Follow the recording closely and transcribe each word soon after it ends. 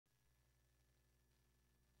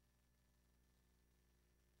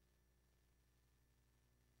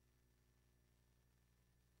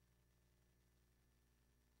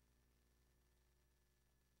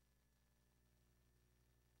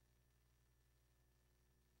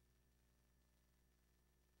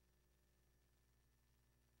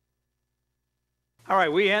All right,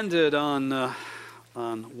 we ended on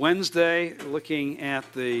Wednesday looking at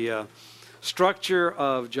the structure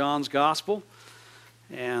of John's Gospel,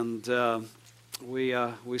 and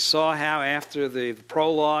we saw how after the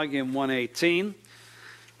prologue in 1:18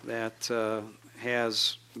 that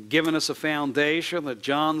has given us a foundation that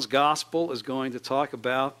John's Gospel is going to talk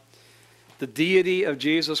about the deity of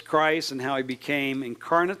Jesus Christ and how he became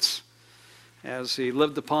incarnate as he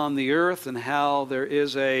lived upon the earth, and how there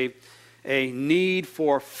is a need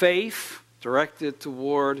for faith directed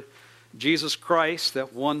toward Jesus Christ,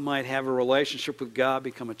 that one might have a relationship with God,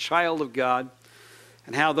 become a child of God,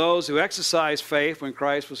 and how those who exercised faith when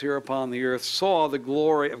Christ was here upon the earth saw the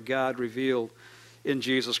glory of God revealed in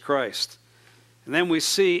Jesus Christ. And then we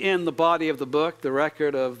see in the body of the book the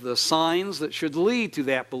record of the signs that should lead to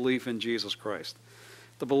that belief in Jesus Christ.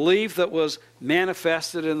 The belief that was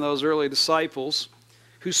manifested in those early disciples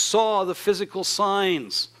who saw the physical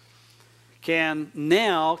signs can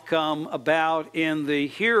now come about in the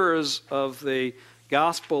hearers of the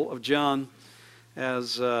Gospel of John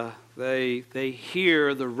as they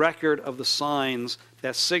hear the record of the signs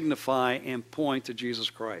that signify and point to Jesus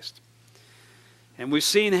Christ. And we've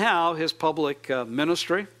seen how his public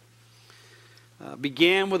ministry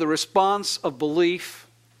began with a response of belief,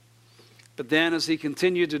 but then as he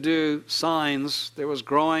continued to do signs, there was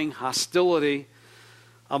growing hostility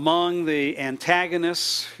among the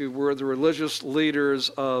antagonists who were the religious leaders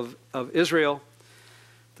of Israel,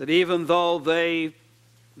 that even though they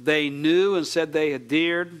knew and said they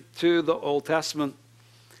adhered to the Old Testament,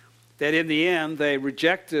 that in the end they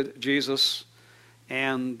rejected Jesus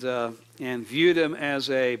and viewed him as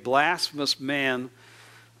a blasphemous man,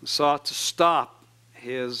 and sought to stop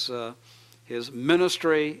his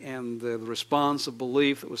ministry and the response of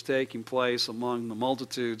belief that was taking place among the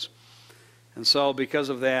multitudes. And so because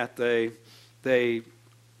of that, they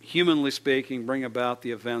humanly speaking, bring about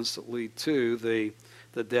the events that lead to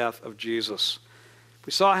the death of Jesus.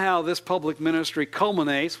 We saw how this public ministry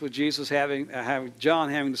culminates with Jesus John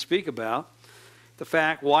having to speak about the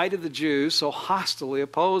fact, why did the Jews so hostily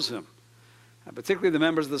oppose him? Particularly the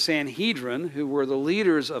members of the Sanhedrin, who were the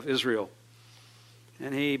leaders of Israel.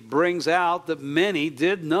 And he brings out that many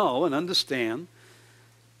did know and understand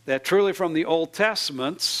that truly from the Old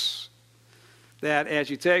Testament, that as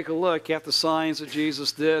you take a look at the signs that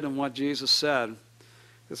Jesus did and what Jesus said,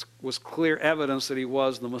 this was clear evidence that he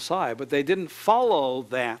was the Messiah. But they didn't follow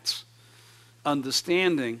that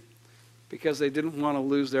understanding because they didn't want to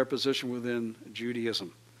lose their position within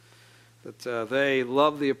Judaism. That they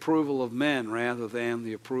loved the approval of men rather than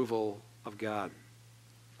the approval of God.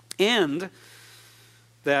 And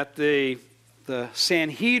that the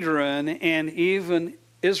Sanhedrin and even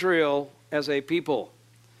Israel as a people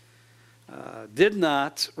did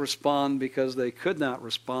not respond because they could not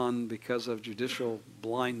respond because of judicial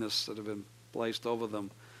blindness that had been placed over them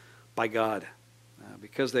by God.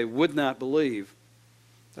 Because they would not believe,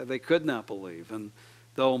 that they could not believe. And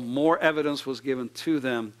though more evidence was given to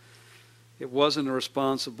them, it wasn't a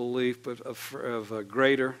response of belief, but of a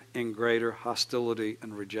greater and greater hostility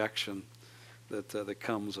and rejection that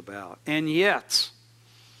comes about. And yet,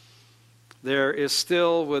 there is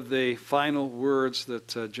still, with the final words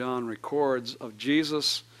that John records of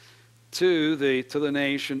Jesus to the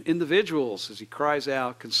nation, individuals, as he cries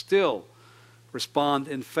out, can still respond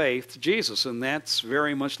in faith to Jesus. And that's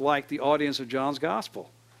very much like the audience of John's Gospel.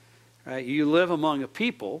 Right? You live among a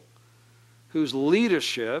people whose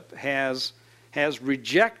leadership has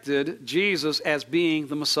rejected Jesus as being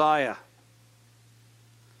the Messiah.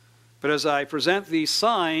 But as I present these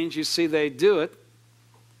signs, you see they do it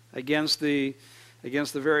against the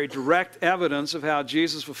very direct evidence of how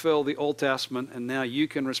Jesus fulfilled the Old Testament, and now you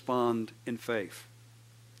can respond in faith.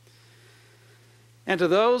 And to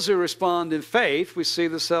those who respond in faith, we see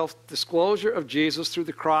the self-disclosure of Jesus through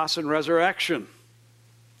the cross and resurrection.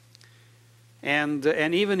 And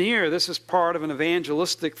even here, this is part of an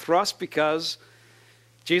evangelistic thrust, because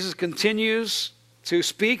Jesus continues to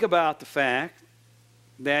speak about the fact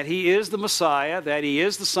that he is the Messiah, that he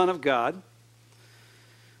is the Son of God.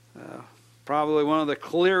 Probably one of the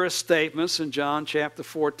clearest statements in John chapter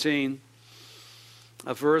 14,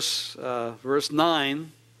 verse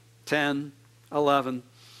 9, 10, 11.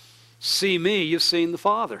 See me, you've seen the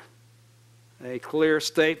Father. A clear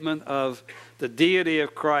statement of the deity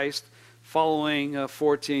of Christ, following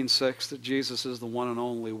 14:6, that Jesus is the one and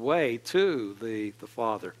only way to the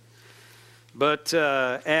Father. But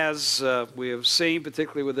as we have seen,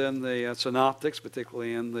 particularly within the Synoptics,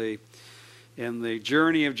 particularly in the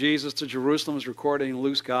journey of Jesus to Jerusalem as recorded in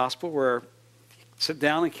Luke's Gospel, where sit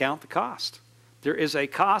down and count the cost. There is a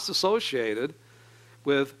cost associated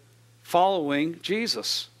with following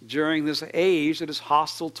Jesus during this age that is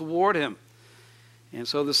hostile toward him. And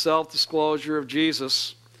so the self-disclosure of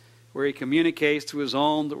Jesus, where he communicates to his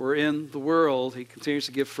own that were in the world, he continues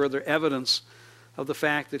to give further evidence of the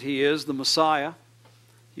fact that he is the Messiah,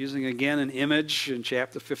 using again an image in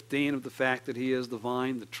chapter 15 of the fact that he is the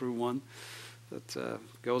vine, the true one, that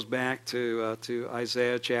goes back to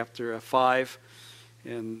Isaiah chapter 5.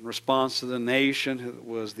 In response to the nation who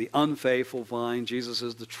was the unfaithful vine, Jesus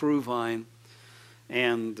is the true vine.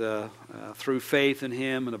 And through faith in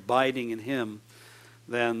him and abiding in him,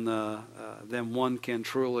 then one can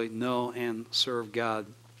truly know and serve God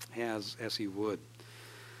as he would.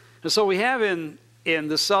 And so we have in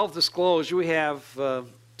the self-disclosure, we have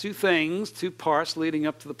two parts leading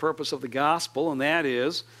up to the purpose of the gospel, and that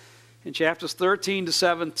is, in chapters 13 to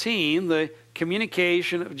 17, the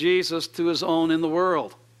communication of Jesus to his own in the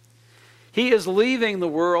world. He is leaving the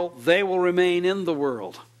world, they will remain in the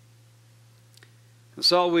world. And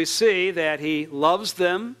so we see that he loves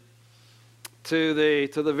them to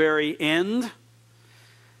the very end,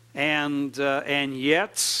 and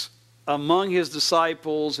yet among his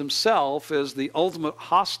disciples himself is the ultimate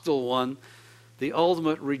hostile one, the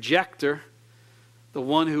ultimate rejecter, the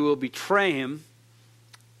one who will betray him,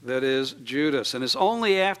 that is Judas. And it's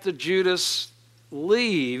only after Judas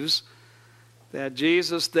leaves that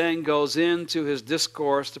Jesus then goes into his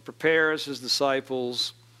discourse to prepare his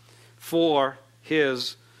disciples for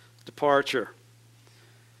his departure.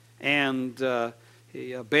 And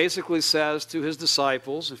he basically says to his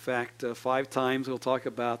disciples, in fact, 5 times he'll talk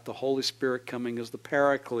about the Holy Spirit coming as the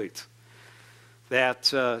Paraclete,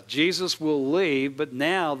 that Jesus will leave, but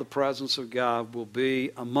now the presence of God will be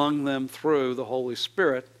among them through the Holy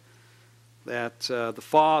Spirit that the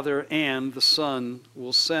Father and the Son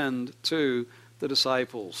will send to the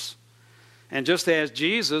disciples. And just as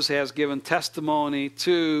Jesus has given testimony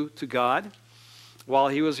to God while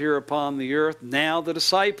he was here upon the earth, now the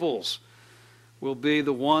disciples will be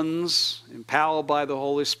the ones empowered by the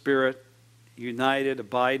Holy Spirit, united,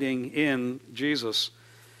 abiding in Jesus,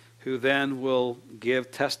 who then will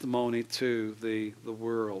give testimony to the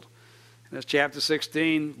world. And as chapter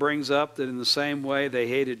 16 brings up, that in the same way they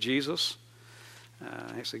hated Jesus.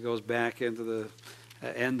 Actually goes back into the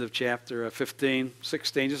end of chapter 15,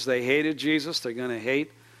 16. Just they hated Jesus, they're going to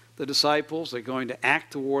hate the disciples. They're going to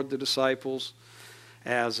act toward the disciples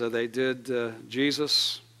as they did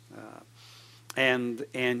Jesus. And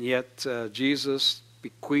yet Jesus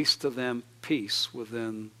bequeaths to them peace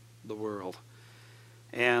within the world.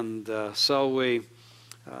 And so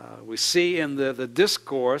we see in the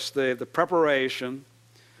discourse the preparation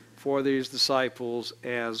for these disciples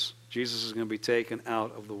as Jesus is going to be taken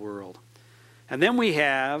out of the world. And then we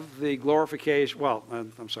have the glorification,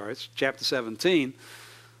 it's chapter 17.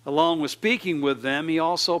 Along with speaking with them, he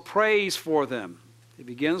also prays for them. He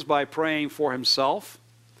begins by praying for himself.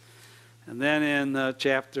 And then in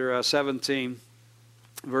chapter 17,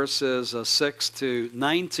 verses 6 to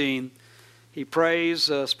 19, he prays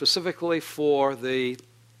specifically for the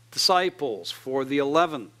disciples, for the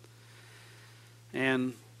 11.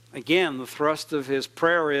 And again, the thrust of his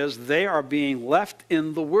prayer is they are being left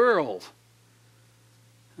in the world.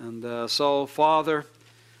 And so, Father,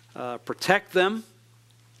 protect them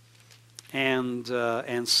and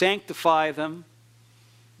sanctify them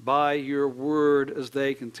by your word as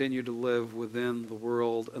they continue to live within the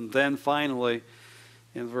world. And then finally,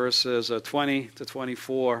 in verses 20 to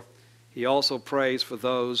 24, he also prays for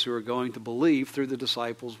those who are going to believe through the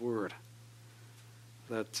disciples' word,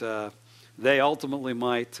 that they ultimately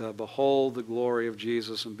might behold the glory of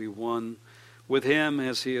Jesus and be one with him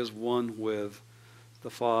as he is one with the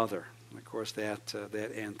Father. And of course, that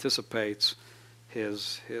anticipates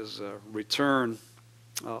his return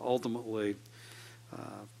ultimately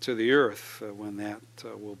to the earth when that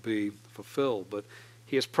will be fulfilled. But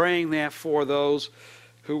he is praying that for those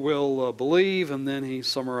who will believe, and then he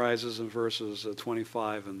summarizes in verses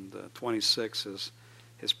 25 and 26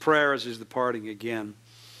 his prayer as he's departing again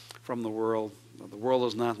from the world. The world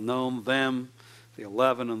has not known them, the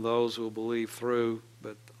 11 and those who will believe through,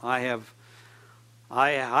 but I have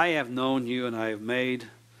known you, and I have made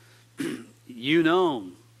you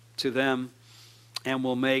known to them, and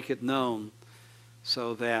will make it known,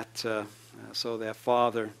 so that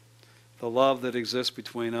Father, the love that exists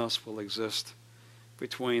between us will exist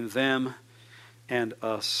between them and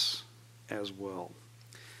us as well.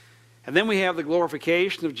 And then we have the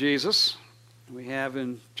glorification of Jesus. We have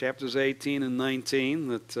in chapters 18 and 19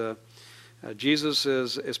 that Jesus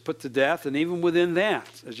is put to death, and even within that,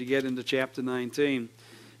 as you get into chapter 19,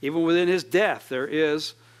 even within his death, there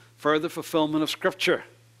is further fulfillment of Scripture.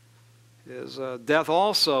 His death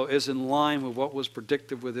also is in line with what was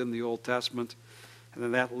predicted within the Old Testament. And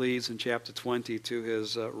then that leads in chapter 20 to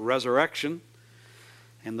his resurrection.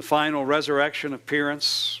 And the final resurrection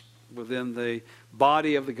appearance within the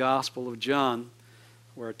body of the Gospel of John,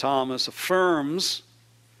 where Thomas affirms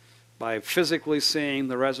by physically seeing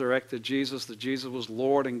the resurrected Jesus that Jesus was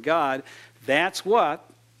Lord and God. That's what,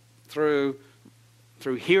 through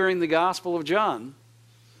hearing the Gospel of John,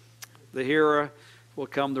 the hearer will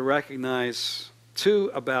come to recognize too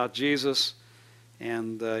about Jesus,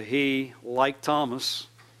 and he, like Thomas,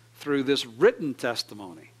 through this written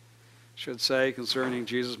testimony, should say concerning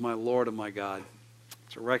Jesus, my Lord and my God,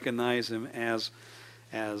 to recognize him as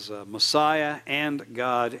Messiah and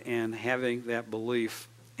God, and having that belief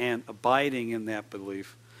and abiding in that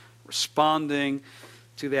belief, responding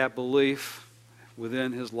to that belief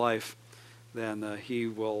within his life, then he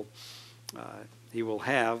will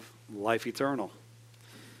have life eternal.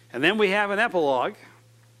 And then we have an epilogue.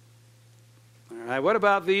 All right, what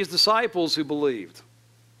about these disciples who believed?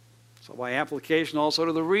 So by application also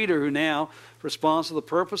to the reader who now responds to the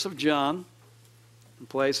purpose of John and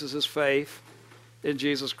places his faith in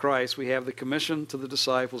Jesus Christ, we have the commission to the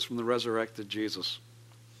disciples from the resurrected Jesus.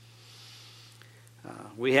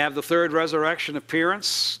 We have the third resurrection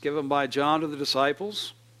appearance given by John to the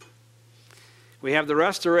disciples. We have the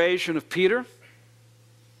restoration of Peter.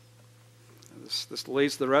 This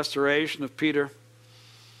leads to the restoration of Peter,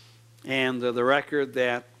 and the record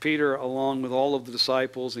that Peter, along with all of the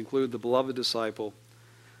disciples, include the beloved disciple,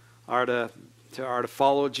 are to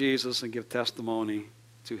follow Jesus and give testimony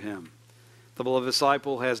to him. The beloved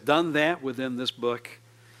disciple has done that within this book.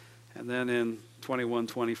 And then in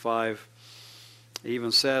 21:25, he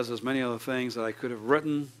even says, there's many other things that I could have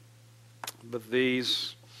written, but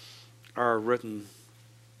these are written,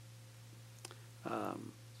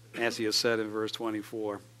 as he has said in verse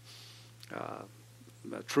 24,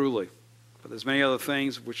 truly. But there's many other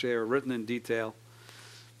things which they are written in detail,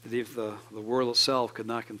 that if the world itself could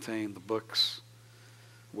not contain the books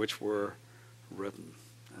which were written.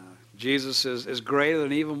 Jesus is greater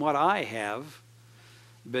than even what I have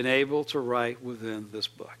been able to write within this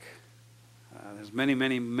book. There's many,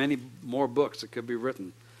 many, many more books that could be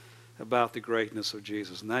written about the greatness of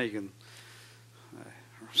Jesus. Now you can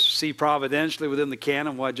see providentially within the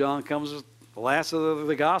canon why John comes as the last of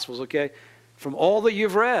the Gospels. Okay, from all that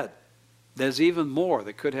you've read, there's even more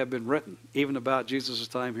that could have been written, even about Jesus'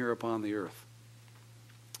 time here upon the earth.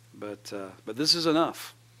 But this is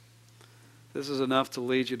enough. This is enough to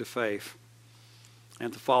lead you to faith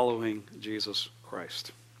and to following Jesus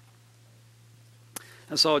Christ.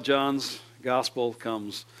 And so John's Gospel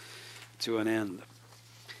comes to an end.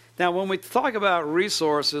 Now, when we talk about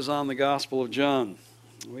resources on the Gospel of John,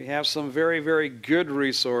 we have some very, very good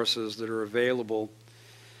resources that are available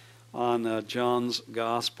on John's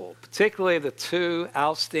Gospel, particularly the two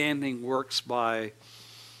outstanding works by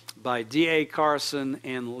D.A. Carson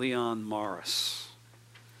and Leon Morris.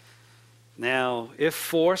 Now, if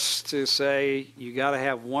forced to say you got to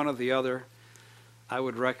have one or the other, I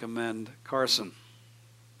would recommend Carson.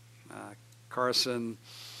 Carson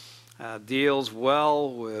deals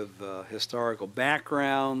well with historical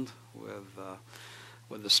background,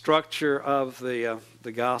 with the structure of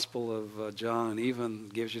the Gospel of John, and even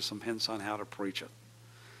gives you some hints on how to preach it.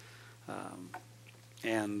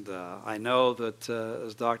 I know that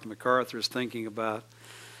as Dr. MacArthur is thinking about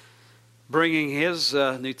bringing his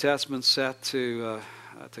New Testament set to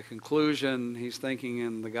conclusion, he's thinking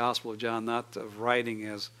in the Gospel of John not of writing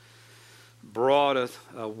as broad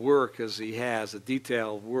a work as he has, a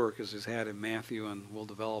detailed work as he's had in Matthew and will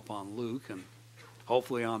develop on Luke and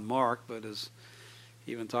hopefully on Mark, but as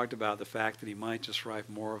he even talked about the fact that he might just write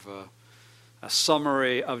more of a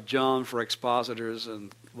summary of John for expositors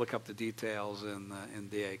and look up the details in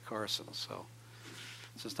D.A. Carson. So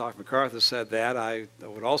since Dr. MacArthur said that, I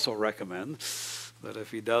would also recommend that if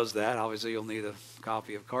he does that, obviously you'll need a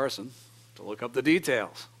copy of Carson to look up the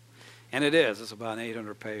details. And it is. It's about an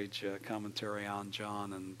 800-page commentary on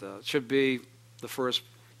John, and it should be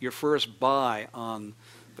your first buy on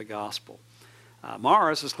the Gospel.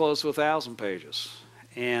 Morris is close to 1,000 pages,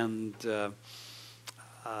 and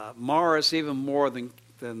Morris, even more than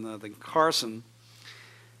Carson,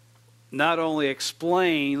 not only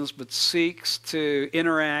explains but seeks to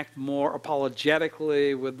interact more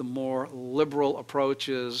apologetically with the more liberal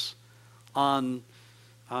approaches on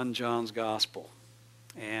John's Gospel,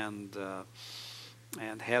 and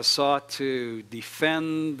has sought to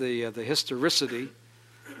defend the historicity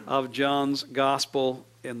of John's Gospel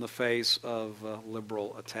in the face of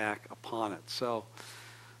liberal attack upon it. So,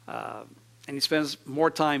 and he spends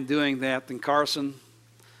more time doing that than Carson.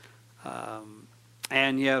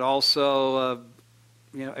 and yet also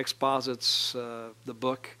exposits the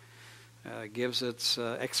book, gives its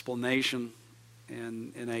explanation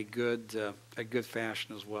in a good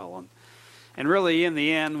fashion as well. And really, in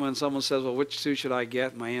the end, when someone says, well, which two should I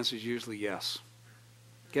get? My answer is usually yes.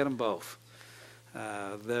 Get them both.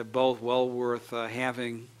 They're both well worth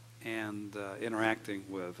having and interacting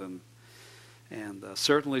with, and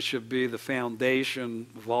certainly should be the foundation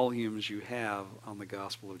volumes you have on the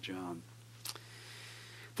Gospel of John.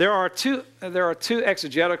 There are two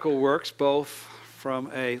exegetical works, both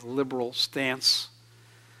from a liberal stance.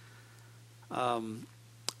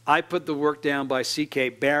 I put the work down by C.K.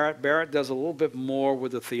 Barrett. Barrett does a little bit more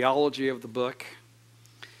with the theology of the book.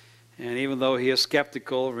 And even though he is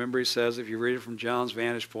skeptical, remember he says if you read it from John's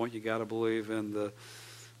vantage point, you got to believe in the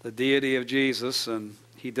deity of Jesus. And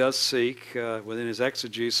he does seek within his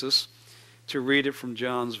exegesis to read it from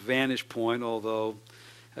John's vantage point, although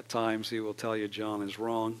at times he will tell you John is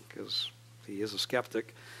wrong because he is a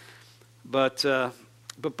skeptic. But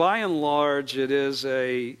by and large, it is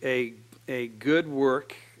a good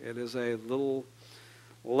work. It is a little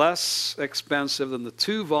less expensive than the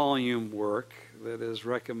 2-volume work that is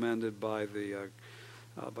recommended by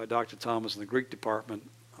by Dr. Thomas in the Greek department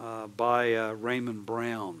by Raymond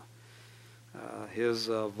Brown. His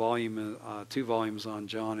 2 volumes on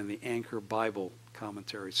John in the Anchor Bible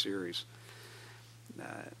Commentary series.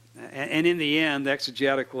 And in the end,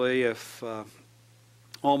 exegetically, if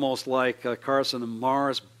almost like Carson and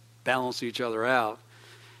Morris balance each other out,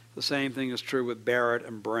 the same thing is true with Barrett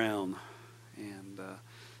and Brown. And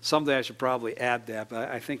someday I should probably add that, but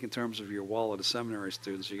I think in terms of your wallet as seminary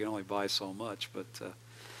students, you can only buy so much. But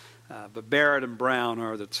Barrett and Brown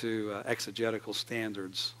are the 2 exegetical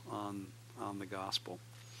standards on the gospel.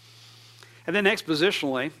 And then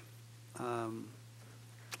expositionally,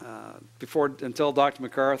 until Dr.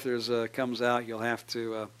 MacArthur's comes out, you'll have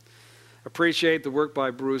to appreciate the work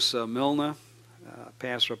by Bruce Milne,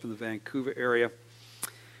 pastor up in the Vancouver area,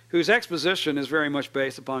 whose exposition is very much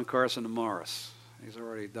based upon Carson and Morris. He's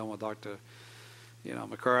already done what Dr.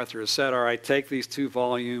 MacArthur has said. All right, take these 2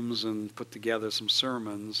 volumes and put together some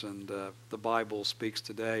sermons, and the Bible Speaks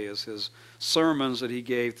Today is his sermons that he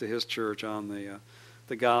gave to his church on the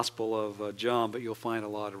Gospel of John, but you'll find a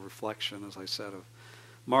lot of reflection, as I said, of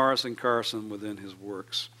Morris and Carson within his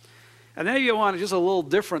works. And then if you want just a little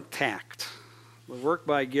different tact, the work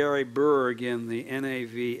by Gary Berg in the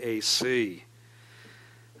NAVAC.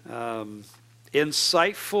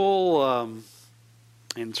 Insightful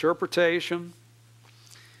interpretation,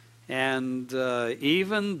 and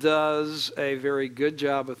even does a very good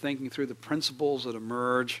job of thinking through the principles that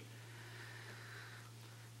emerge.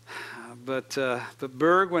 But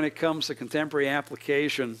Berg, when it comes to contemporary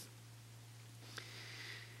application,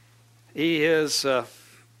 he is an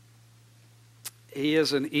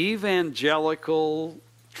evangelical,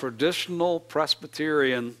 traditional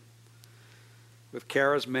Presbyterian with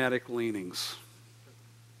charismatic leanings.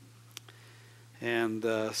 And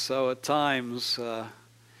so at times,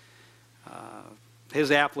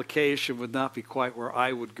 his application would not be quite where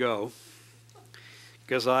I would go,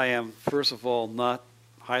 because I am, first of all, not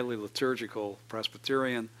highly liturgical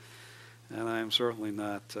Presbyterian, and I am certainly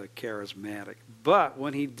not charismatic. But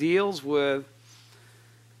when he deals with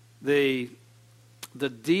the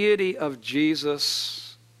deity of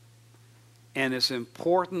Jesus and its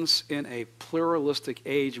importance in a pluralistic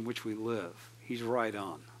age in which we live, he's right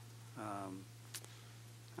on.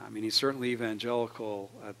 He's certainly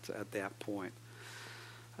evangelical at that point.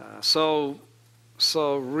 So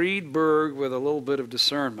read Berg with a little bit of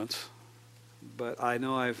discernment, but I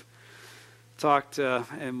know I've talked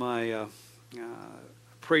in my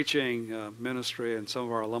preaching ministry in some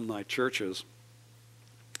of our alumni churches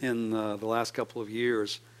in the last couple of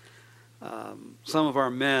years. Some of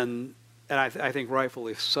our men, and I think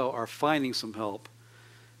rightfully so, are finding some help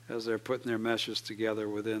as they're putting their meshes together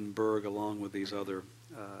within Berg along with these other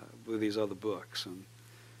books. And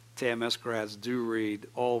TMS grads do read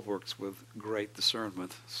all works with great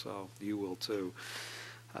discernment, so you will too.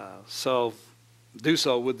 So do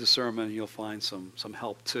so with discernment, and you'll find some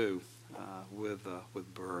help too with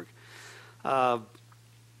Berg. I'll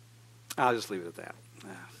just leave it at that.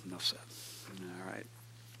 Enough said. All right.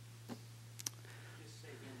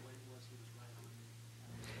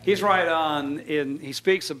 He's right on. He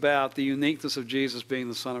speaks about the uniqueness of Jesus being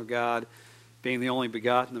the Son of God, being the only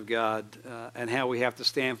begotten of God, and how we have to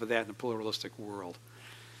stand for that in a pluralistic world.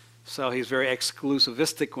 So he's very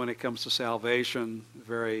exclusivistic when it comes to salvation,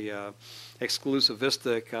 very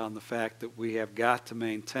exclusivistic on the fact that we have got to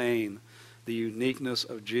maintain the uniqueness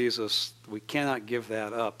of Jesus. We cannot give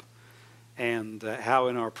that up and how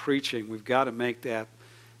in our preaching we've got to make that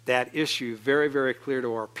issue very, very clear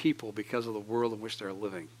to our people because of the world in which they're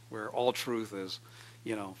living, where all truth is,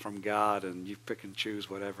 from God, and you pick and choose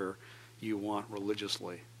whatever you want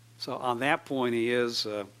religiously. So on that point, he is,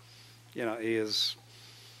 and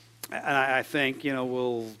I think,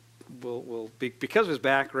 will be, because of his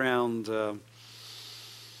background.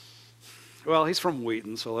 Well, he's from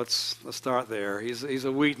Wheaton, so let's start there. He's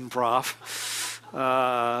a Wheaton prof.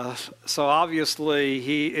 So obviously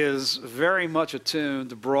he is very much attuned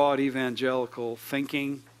to broad evangelical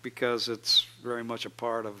thinking because it's very much a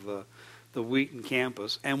part of the Wheaton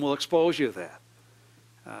campus, and will expose you to that.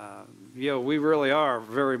 We really are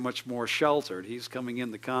very much more sheltered. He's coming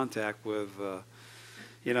into contact with,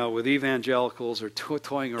 with evangelicals or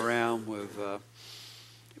toying around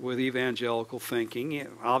with evangelical thinking.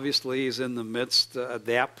 Obviously, he's in the midst at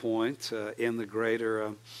that point in the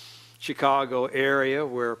greater Chicago area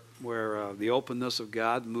where the openness of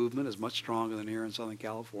God movement is much stronger than here in Southern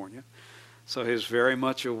California. So he's very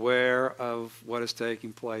much aware of what is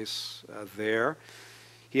taking place there.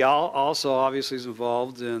 He also obviously is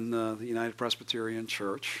involved in the United Presbyterian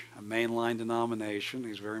Church, a mainline denomination.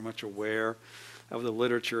 He's very much aware of the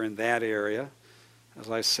literature in that area. As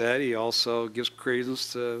I said, he also gives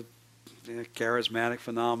credence to charismatic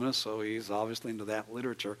phenomena, so he's obviously into that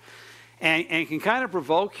literature. And can kind of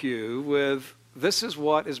provoke you with, this is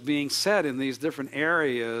what is being said in these different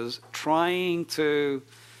areas, trying to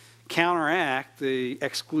counteract the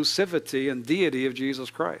exclusivity and deity of Jesus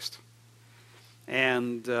Christ.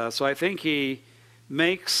 And so I think he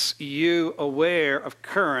makes you aware of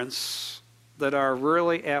currents that are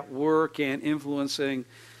really at work and influencing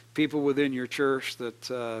people within your church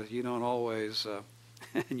that you don't always,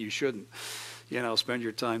 and you shouldn't, spend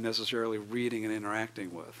your time necessarily reading and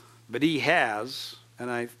interacting with. But he has, and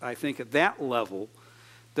I think at that level,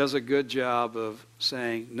 does a good job of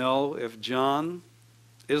saying, no, if John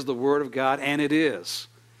is the Word of God, and it is,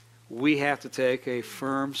 we have to take a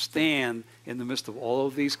firm stand in the midst of all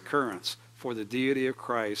of these currents for the deity of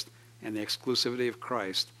Christ and the exclusivity of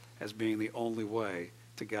Christ as being the only way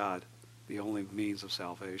to God, the only means of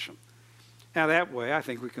salvation. Now that way, I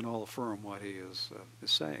think we can all affirm what he is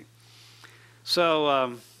saying.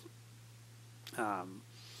 So,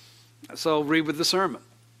 so read with discernment.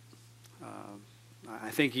 I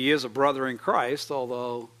think he is a brother in Christ,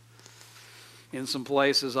 although in some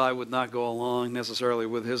places I would not go along necessarily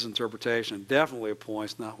with his interpretation. Definitely at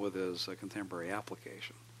points not with his contemporary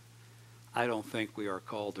application. I don't think we are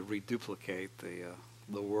called to reduplicate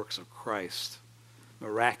the works of Christ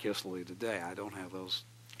miraculously today. I don't have those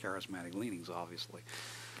charismatic leanings, obviously.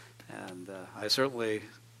 And I certainly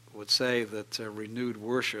would say that renewed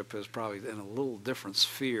worship is probably in a little different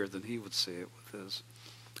sphere than he would see it with his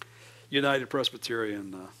United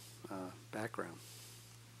Presbyterian background.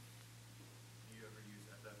 Do you ever use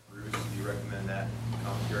that, Bruce? Do you recommend that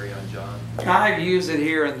commentary on John? I've used it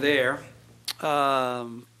here and there.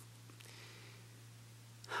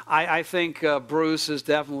 I think Bruce is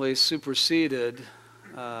definitely superseded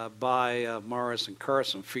by Morris and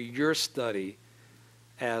Carson for your study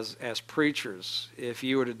as preachers. If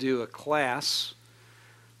you were to do a class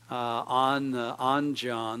on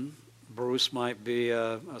John, Bruce might be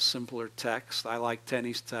a simpler text. I like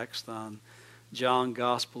Tenney's text on John,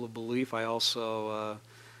 Gospel of Belief. I also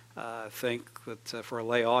think that for a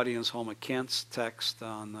lay audience, Homa Kent's text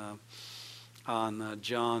on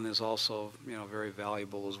John is also very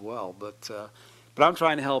valuable as well. But I'm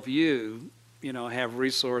trying to help you have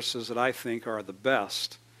resources that I think are the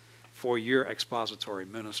best for your expository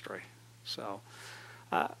ministry. So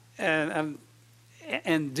and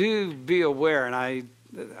do be aware, and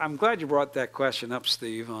I'm glad you brought that question up,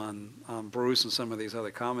 Steve, on Bruce and some of these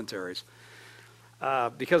other commentaries.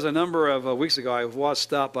 Because a number of weeks ago, I was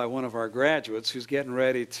stopped by one of our graduates who's getting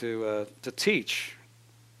ready to teach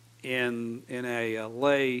in a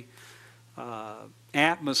lay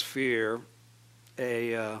atmosphere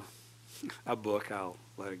a book. I'll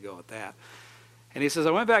let it go at that. And he says,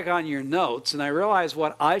 I went back on your notes, and I realized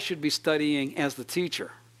what I should be studying as the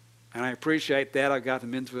teacher. And I appreciate that. I've got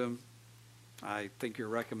them into him. I think your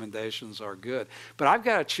recommendations are good. But I've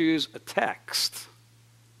got to choose a text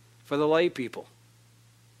for the lay people.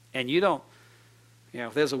 And you don't,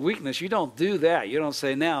 if there's a weakness, you don't do that. You don't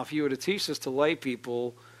say, now, if you were to teach this to lay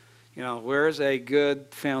people, where's a good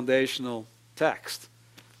foundational text?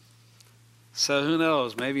 So who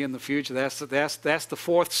knows? Maybe in the future, that's the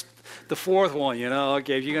fourth one.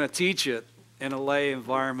 Okay, if you're going to teach it in a lay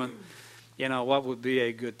environment, what would be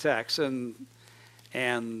a good text? And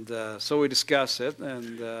And so we discussed it,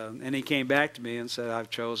 and he came back to me and said, I've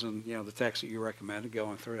chosen, the text that you recommended,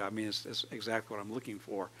 going through it. I mean, it's exactly what I'm looking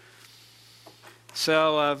for.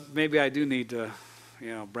 So maybe I do need to,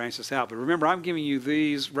 branch this out. But remember, I'm giving you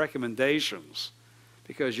these recommendations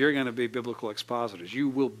because you're going to be biblical expositors. You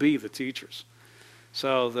will be the teachers.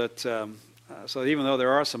 So that, so even though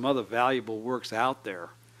there are some other valuable works out there,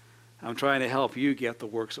 I'm trying to help you get the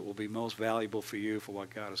works that will be most valuable for you for what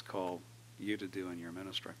God has called you to do in your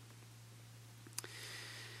ministry.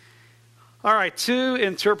 All right, 2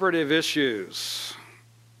 interpretive issues.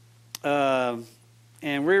 And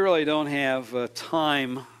we really don't have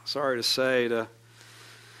time, sorry to say, to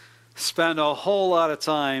spend a whole lot of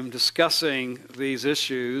time discussing these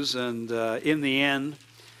issues. And in the end,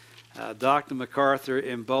 Dr. MacArthur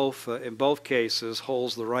in both cases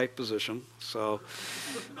holds the right position. So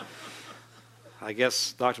I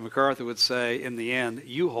guess Dr. MacArthur would say, in the end,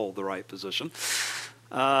 you hold the right position.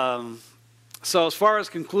 So as far as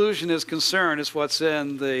conclusion is concerned, it's what's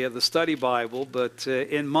in the study Bible. But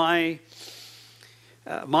in my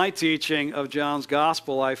teaching of John's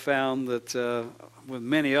Gospel, I found that with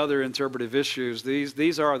many other interpretive issues,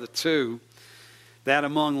 these are the 2 that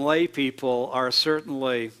among lay people are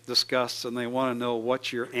certainly discussed, and they want to know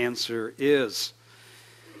what your answer is.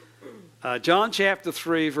 John chapter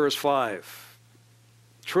 3, verse 5.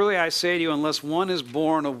 Truly I say to you, unless one is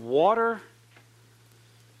born of water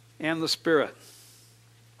and the Spirit,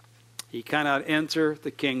 he cannot enter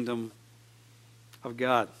the kingdom of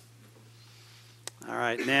God. All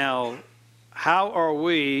right, now, how are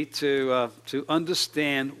we to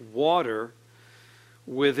understand water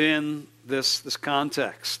within this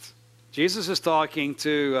context? Jesus is talking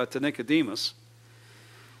to Nicodemus,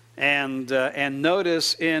 and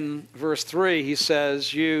notice in verse 3 he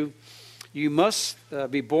says, You must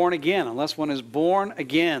be born again. Unless one is born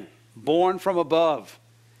again, born from above,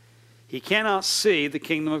 he cannot see the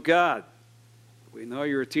kingdom of God. We know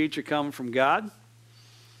you're a teacher coming from God.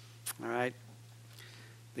 All right.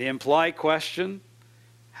 The implied question,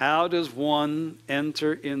 how does one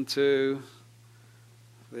enter into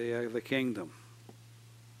the kingdom?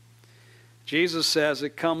 Jesus says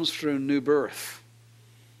it comes through new birth.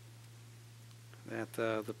 That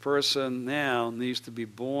the person now needs to be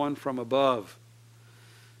born from above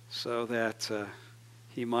so that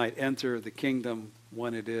he might enter the kingdom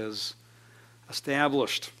when it is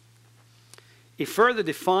established. He further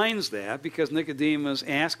defines that because Nicodemus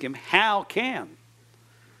asked him, how can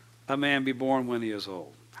a man be born when he is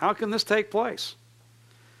old? How can this take place?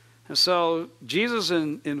 And so Jesus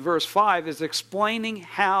in verse 5 is explaining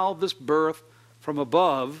how this birth from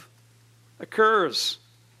above occurs.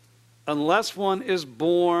 Unless one is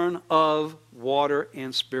born of water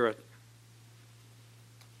and Spirit.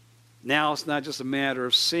 Now it's not just a matter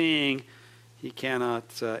of seeing, he cannot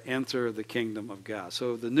enter the kingdom of God.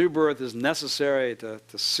 So the new birth is necessary to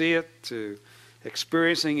see it, to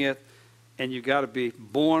experiencing it, and you've got to be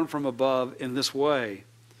born from above in this way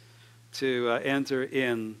to enter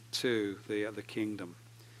into the kingdom.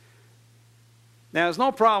 Now there's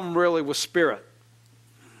no problem really with Spirit.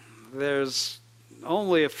 There's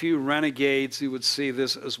only a few renegades who would see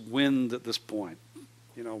this as wind at this point.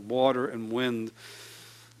 Water and wind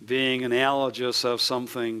being analogous of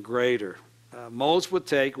something greater. Most would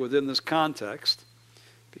take within this context,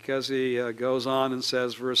 because he goes on and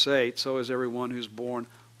says, verse 8, so is everyone who's born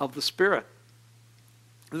of the Spirit.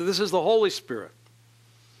 This is the Holy Spirit.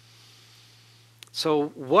 So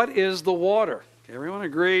what is the water? Everyone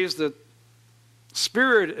agrees that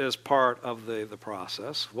Spirit is part of the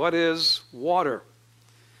process. What is water?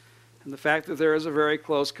 And the fact that there is a very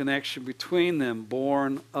close connection between them,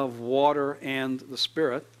 born of water and the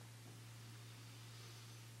Spirit.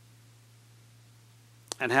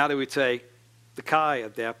 And how do we take the chi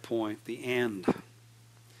at that point, the and?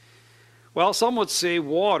 Well, some would see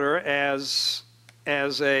water as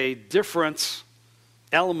a different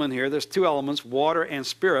element here. There's 2 elements, water and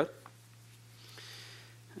Spirit.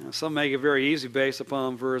 Some make it very easy based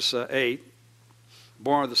upon verse 8,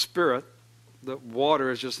 born of the Spirit. The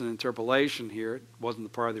water is just an interpolation here. It wasn't the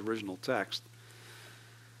part of the original text.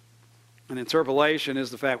 An interpolation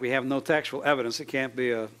is the fact we have no textual evidence. It can't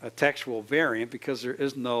be a textual variant because there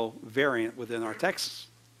is no variant within our texts.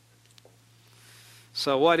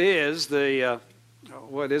 So what is it?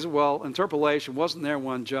 Well, interpolation wasn't there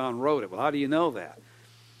when John wrote it. Well, how do you know that?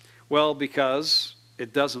 Well, because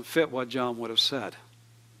it doesn't fit what John would have said.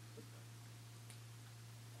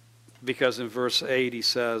 Because in verse 8 he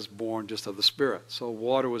says, born just of the Spirit. So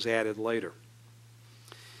water was added later.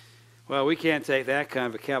 Well, we can't take that kind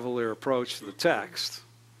of a cavalier approach to the text.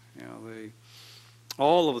 The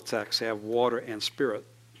All of the texts have water and spirit.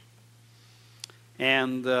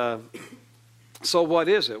 And so what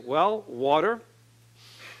is it? Well, water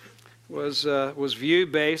was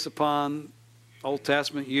viewed based upon Old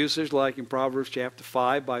Testament usage, like in Proverbs chapter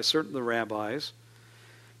 5 by certain of the rabbis,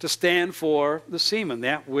 to stand for the semen,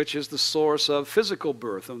 that which is the source of physical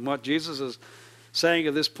birth. And what Jesus is saying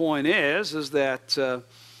at this point is that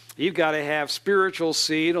you've got to have spiritual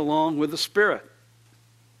seed along with the spirit.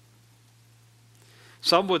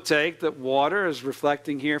 Some would take that water is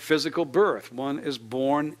reflecting here physical birth. One is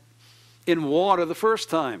born in water the first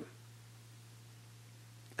time.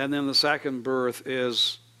 And then the second birth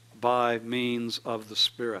is by means of the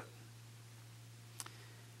Spirit.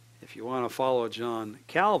 If you want to follow John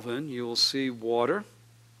Calvin, you will see water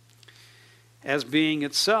as being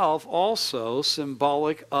itself also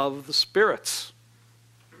symbolic of the spirits.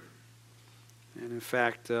 And in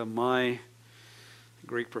fact, my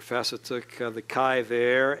Greek professor took the chi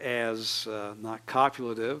there as not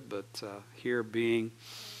copulative, but here being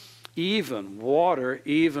even water,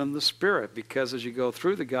 even the Spirit. Because as you go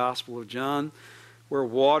through the Gospel of John, where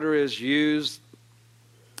water is used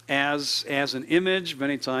as an image,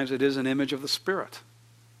 many times it is an image of the Spirit.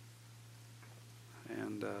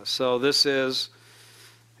 And so this is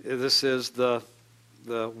the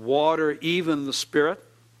water, even the Spirit.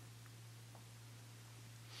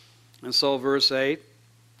 And so verse 8,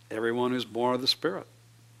 everyone who's born of the Spirit.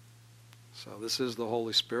 So this is the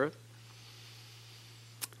Holy Spirit.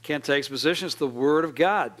 Kent takes position, it's the Word of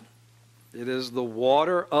God. It is the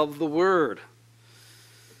water of the Word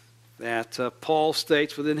that Paul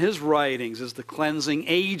states within his writings is the cleansing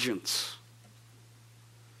agent.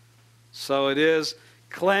 So it is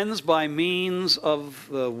cleansed by means of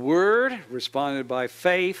the Word, responded by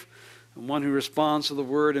faith, and one who responds to the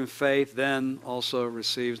Word in faith then also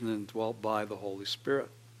receives and is indwelt by the Holy Spirit.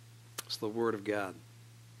 It's the Word of God.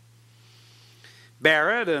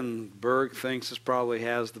 Barrett and Berg thinks this probably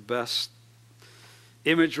has the best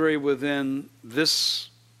imagery within this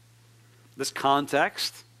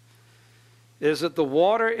context, is that the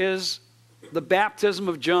water is the baptism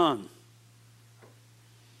of John.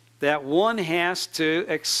 That one has to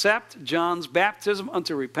accept John's baptism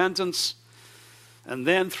unto repentance, and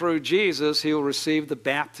then through Jesus he will receive the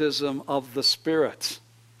baptism of the Spirit.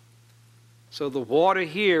 So the water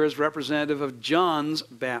here is representative of John's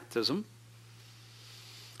baptism.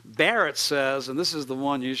 Barrett says, and this is the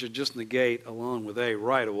one you should just negate along with A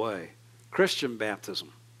right away, Christian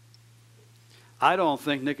baptism. I don't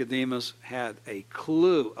think Nicodemus had a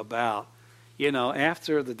clue about,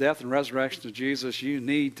 after the death and resurrection of Jesus, you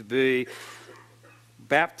need to be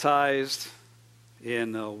baptized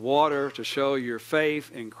in water to show your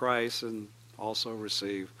faith in Christ and also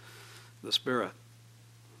receive the Spirit.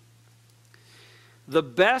 The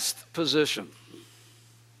best position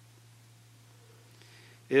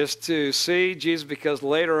is to see Jesus, because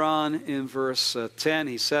later on in verse 10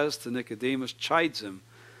 he says to Nicodemus, chides him,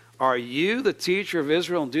 are you the teacher of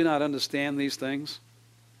Israel and do not understand these things?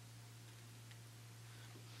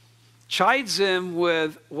 Chides him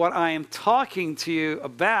with what I am talking to you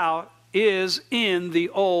about is in the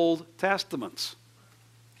Old Testament.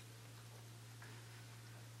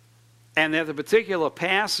 And that the particular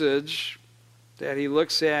passage that he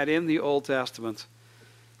looks at in the Old Testament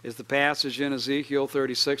is the passage in Ezekiel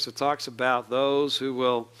 36 that talks about those who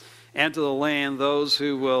will enter the land, those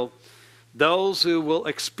who will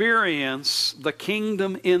experience the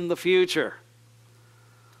kingdom in the future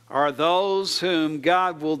are those whom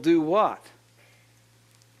God will do what?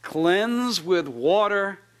 Cleanse with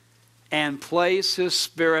water and place His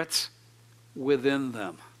Spirit within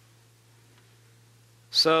them.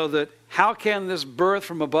 So that how can this birth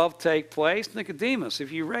from above take place? Nicodemus,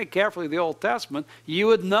 if you read carefully the Old Testament, you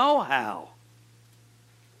would know how.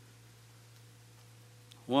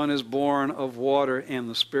 One is born of water and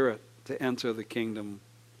the Spirit to enter the kingdom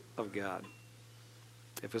of God.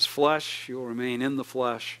 If it's flesh, you will remain in the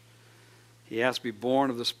flesh. He has to be born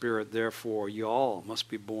of the Spirit, therefore you all must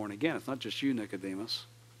be born again. It's not just you, Nicodemus.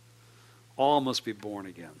 All must be born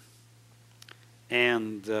again.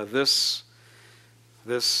 And this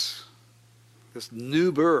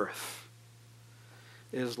new birth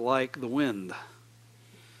is like the wind.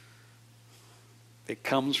 It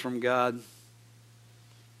comes from God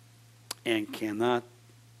and cannot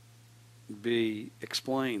be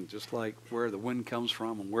explained, just like where the wind comes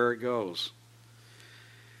from and where it goes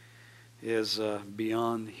is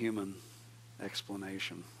beyond human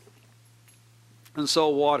explanation. And so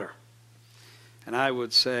water, and I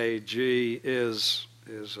would say G is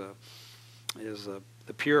the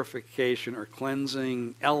purification or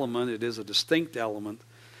cleansing element. It is a distinct element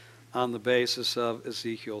on the basis of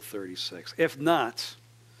Ezekiel 36. If not,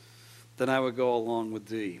 then I would go along with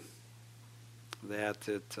D, that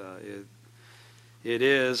it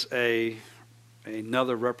is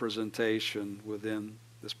another representation within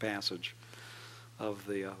this passage of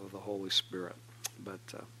the Holy Spirit. But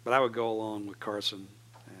I would go along with Carson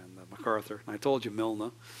and MacArthur. And I told you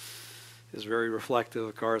Milne is very reflective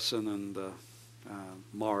of Carson, and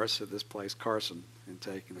Morris at this place, Carson, in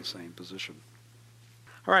taking the same position.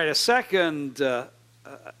 All right, a second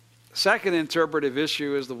interpretive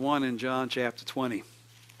issue is the one in John chapter 20.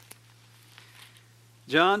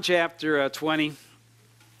 John chapter 20,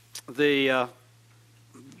 the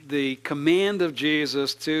command of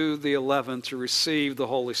Jesus to the 11 to receive the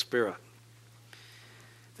Holy Spirit.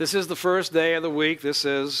 This is the first day of the week. This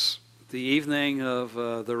is the evening of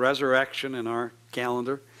the resurrection in our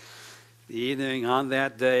calendar. The evening on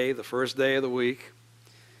that day, the first day of the week.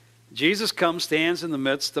 Jesus comes, stands in the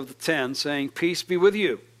midst of the 10, saying, "Peace be with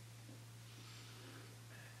you."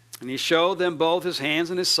 And he showed them both his hands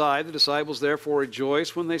and his side. The disciples therefore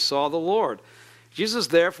rejoiced when they saw the Lord. Jesus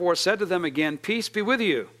therefore said to them again, "Peace be with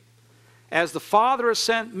you. As the Father has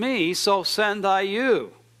sent me, so send I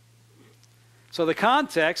you." So the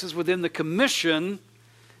context is within the commission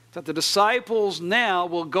that the disciples now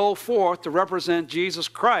will go forth to represent Jesus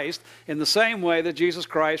Christ in the same way that Jesus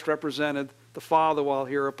Christ represented the Father while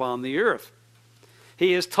here upon the earth.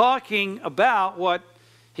 He is talking about what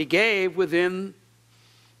he gave within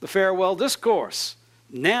the farewell discourse.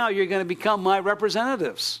 Now you're going to become my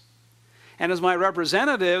representatives. And as my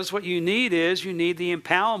representatives, what you need is you need the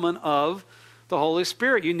empowerment of the Holy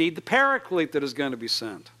Spirit. You need the Paraclete that is going to be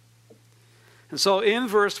sent. And so in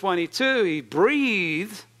verse 22, he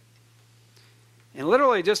breathed, and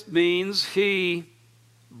literally just means he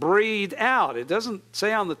breathed out. It doesn't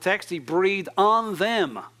say on the text he breathed on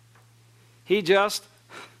them. He just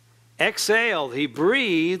exhaled. He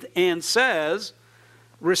breathed and says,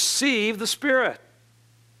 "Receive the Spirit.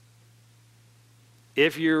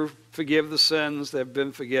 If you forgive the sins, they've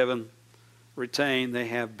been forgiven. Retain, they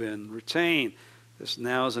have been retained." This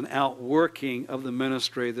now is an outworking of the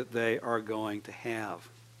ministry that they are going to have.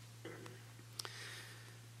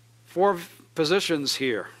 4 positions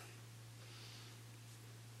here.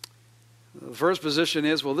 The first position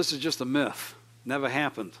is, well, this is just a myth. Never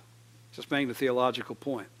happened. Just making the theological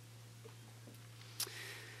point.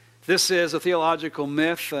 This is a theological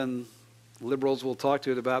myth, and liberals will talk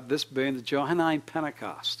to it about this being the Johannine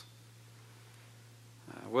Pentecost.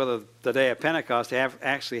 Whether the day of Pentecost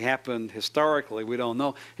actually happened historically, we don't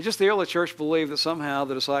know. It's just the early church believed that somehow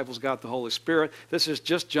the disciples got the Holy Spirit. This is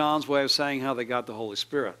just John's way of saying how they got the Holy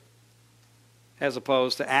Spirit, as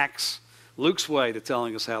opposed to Luke's way to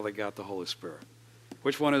telling us how they got the Holy Spirit.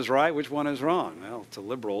 Which one is right? Which one is wrong? Well, to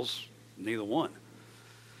liberals, neither one.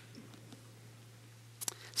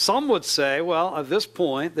 Some would say, well, at this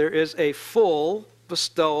point, there is a full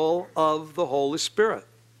bestowal of the Holy Spirit.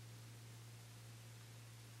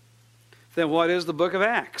 Then what is the book of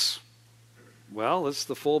Acts? Well, it's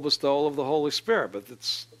the full bestowal of the Holy Spirit, but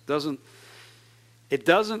it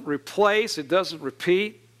doesn't replace, it doesn't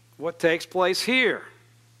repeat what takes place here.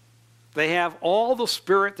 They have all the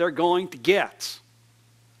Spirit they're going to get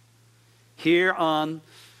here on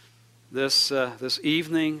this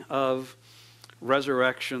evening of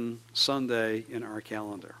Resurrection Sunday in our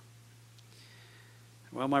calendar.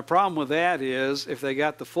 Well, my problem with that is, if they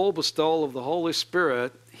got the full bestowal of the Holy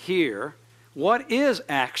Spirit here, what is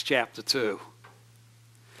Acts chapter 2?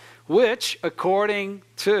 Which, according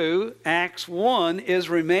to Acts 1, is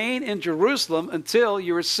remain in Jerusalem until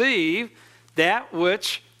you receive that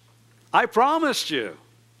which I promised you.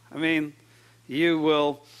 I mean, you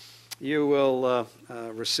will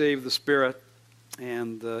receive the Spirit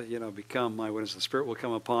and become my witness. The Spirit will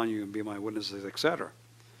come upon you and be my witnesses, etc.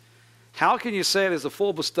 How can you say there's a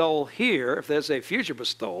full bestowal here if there's a future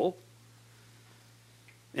bestowal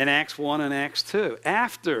in Acts 1 and Acts 2,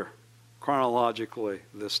 after chronologically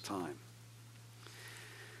this time?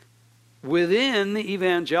 Within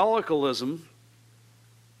evangelicalism,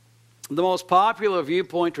 the most popular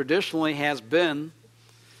viewpoint traditionally has been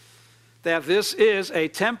that this is a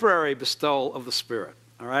temporary bestowal of the Spirit.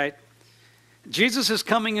 All right? Jesus is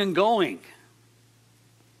coming and going.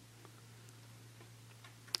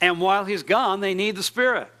 And while he's gone, they need the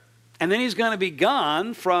Spirit. And then he's going to be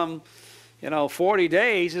gone from 40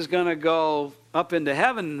 days. He's going to go up into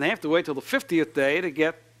heaven, and they have to wait till the 50th day to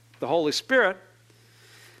get the Holy Spirit.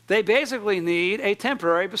 They basically need a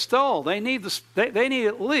temporary bestowal. They need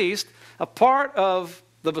at least a part of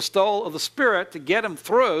the bestowal of the Spirit to get them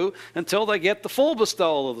through until they get the full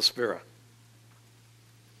bestowal of the Spirit.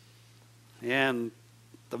 And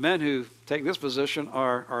the men who take this position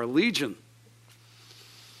are legion.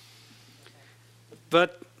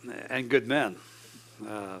 And good men.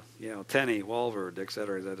 Tenney, Walford,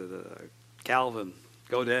 etc., Calvin,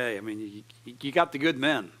 Godet. I mean, you got the good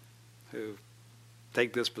men who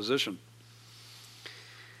take this position.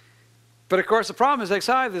 But of course, the problem is they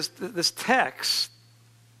saw this text,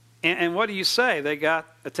 and what do you say? They got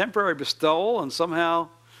a temporary bestowal, and somehow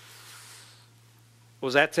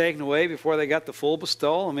was that taken away before they got the full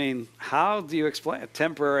bestowal? I mean, how do you explain it?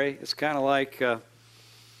 Temporary? It's kind of like,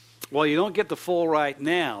 well, you don't get the full right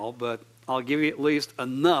now, but I'll give you at least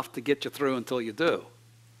enough to get you through until you do.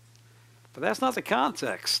 But that's not the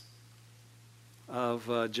context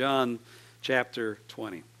of John chapter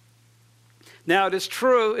 20. Now, it is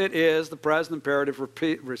true, it is the present imperative,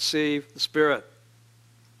 receive the Spirit.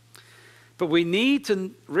 But we need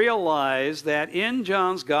to realize that in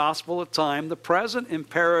John's gospel at time, the present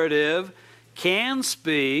imperative can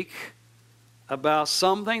speak about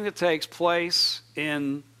something that takes place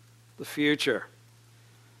in the future.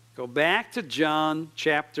 Go back to John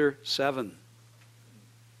chapter 7.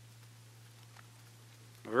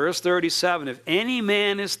 Verse 37, if any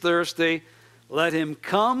man is thirsty, let him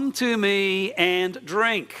come to me and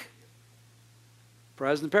drink.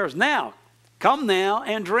 Present imperative. Now, come now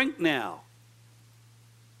and drink now.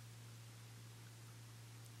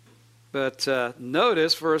 But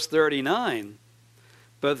notice verse 39.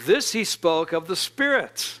 But this he spoke of the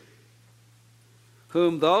Spirit,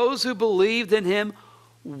 whom those who believed in him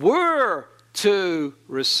were to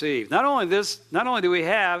receive. Not only do we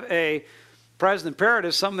have a present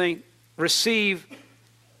imperative, something receive,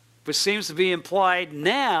 which seems to be implied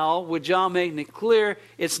now, with John making it clear,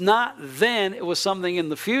 it's not then, it was something in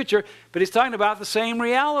the future, but he's talking about the same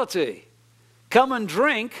reality. Come and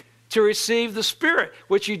drink to receive the Spirit,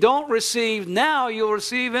 which you don't receive now, you'll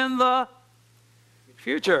receive in the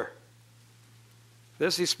future.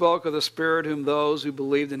 This he spoke of the Spirit, whom those who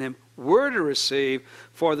believed in him were to receive,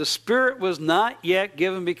 for the Spirit was not yet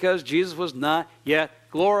given because Jesus was not yet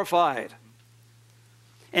glorified.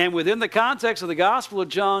 And within the context of the Gospel of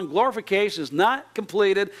John, glorification is not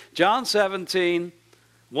completed, John 17,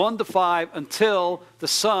 1-5, until the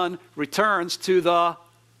Son returns to the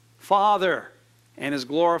Father and is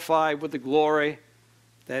glorified with the glory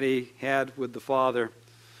that he had with the Father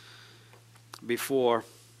before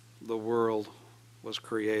the world was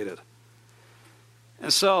created.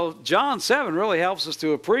 And so John 7 really helps us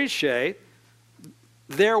to appreciate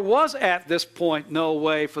there was at this point no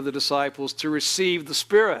way for the disciples to receive the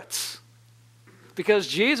Spirit because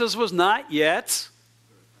Jesus was not yet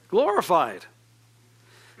glorified.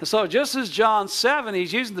 And so just as John 7,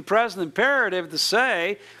 he's using the present imperative to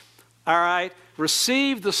say, all right,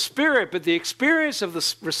 receive the Spirit, but the experience of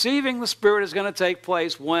receiving the Spirit is going to take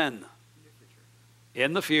place when?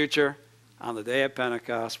 In the future, on the day of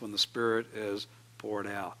Pentecost, when the Spirit is poured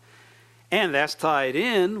out. And that's tied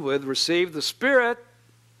in with receive the Spirit.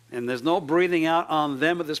 And there's no breathing out on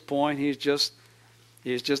them at this point. He's just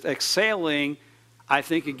exhaling, I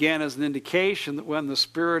think, again, as an indication that when the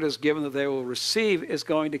Spirit is given that they will receive is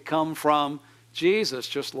going to come from Jesus,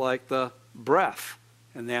 just like the breath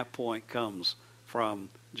in that point comes from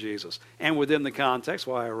Jesus. And within the context,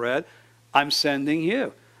 why I read, I'm sending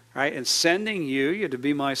you. Right? And sending you're to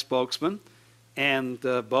be my spokesman. And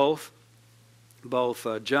both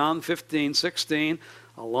John 15, 16,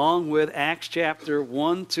 along with Acts chapter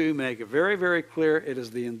 1, 2, make it very, very clear it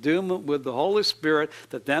is the endowment with the Holy Spirit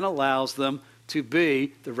that then allows them to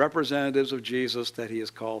be the representatives of Jesus that he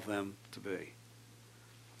has called them to be.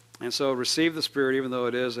 And so receive the Spirit, even though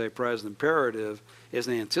it is a present imperative, is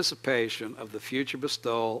an anticipation of the future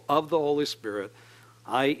bestowal of the Holy Spirit,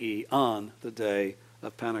 i.e. on the day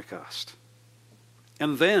of Pentecost.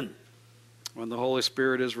 And then, when the Holy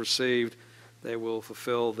Spirit is received, they will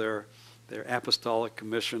fulfill their apostolic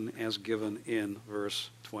commission as given in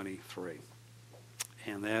verse 23.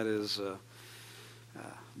 And that is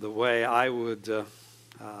the way I would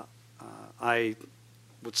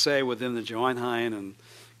say within the Johannine and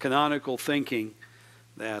canonical thinking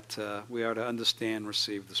that we are to understand,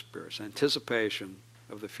 receive the Spirit. It's anticipation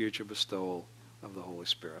of the future bestowal of the Holy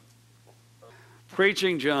Spirit.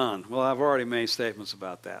 Preaching John. Well, I've already made statements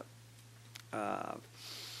about that.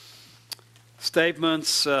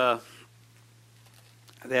 Statements that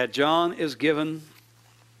John is given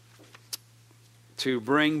to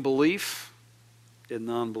bring belief in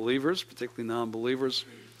non-believers, particularly non-believers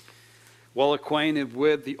well acquainted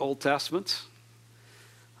with the Old Testament.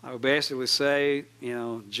 I would basically say,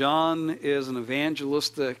 John is an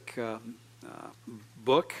evangelistic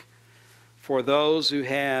book for those who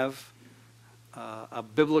have a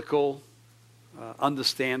biblical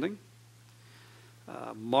understanding.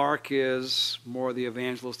 Mark is more the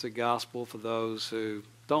evangelistic gospel for those who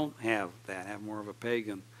don't have that, have more of a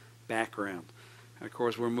pagan background. And of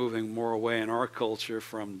course, we're moving more away in our culture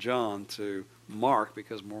from John to Mark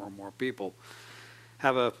because more and more people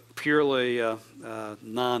have a purely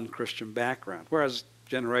non-Christian background. Whereas a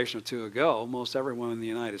generation or two ago, most everyone in the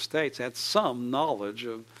United States had some knowledge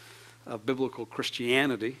of biblical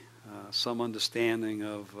Christianity, some understanding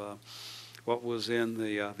of what was in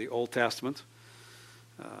the Old Testament.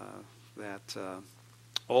 That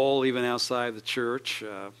all, even outside the church,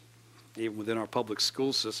 even within our public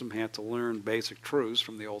school system, had to learn basic truths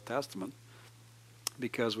from the Old Testament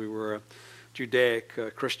because we were a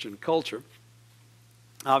Judaic Christian culture.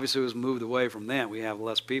 Obviously, it was moved away from that. We have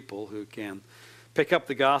less people who can pick up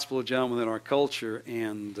the Gospel of John within our culture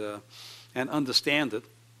and understand it,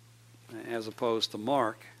 as opposed to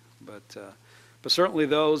Mark. But certainly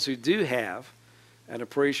those who do have an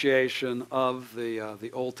appreciation of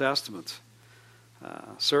the Old Testament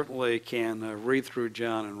certainly can read through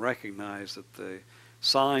John and recognize that the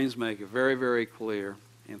signs make it very, very clear,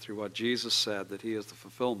 and through what Jesus said, that he is the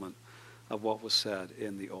fulfillment of what was said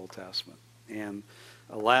in the Old Testament. And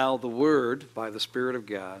allow the Word, by the Spirit of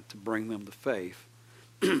God, to bring them to faith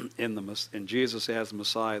in Jesus as the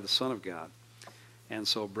Messiah, the Son of God, and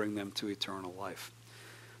so bring them to eternal life.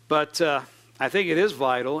 But I think it is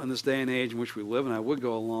vital in this day and age in which we live, and I would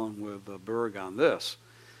go along with Berg on this.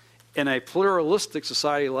 In a pluralistic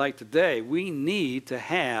society like today, we need to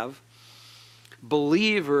have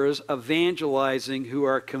believers evangelizing who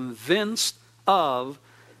are convinced of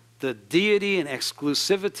the deity and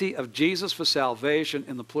exclusivity of Jesus for salvation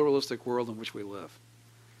in the pluralistic world in which we live.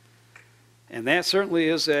 And that certainly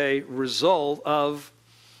is a result of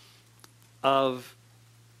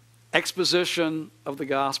exposition of the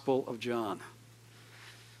Gospel of John.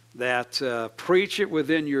 That preach it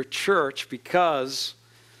within your church, because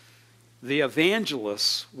the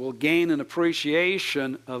evangelists will gain an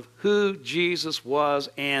appreciation of who Jesus was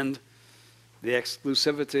and the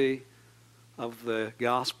exclusivity of the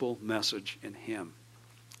gospel message in him.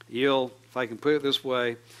 You'll, if I can put it this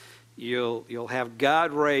way, you'll have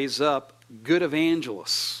God raise up good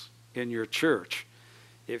evangelists in your church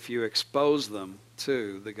if you expose them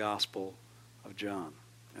to the Gospel of John.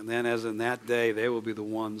 And then, as in that day, they will be the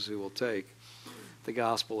ones who will take the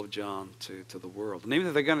Gospel of John to the world. And even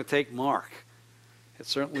if they're going to take Mark, it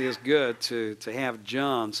certainly is good to have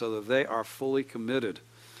John so that they are fully committed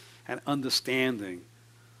and understanding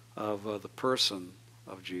of the person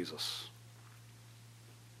of Jesus.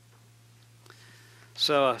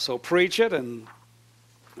 So preach it, and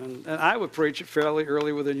I would preach it fairly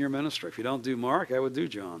early within your ministry. If you don't do Mark, I would do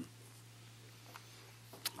John.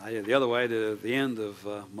 I did the other way to the end of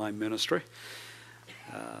my ministry.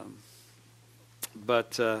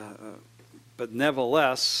 But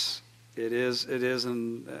nevertheless, it is,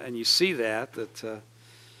 and you see that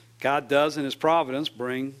God does in his providence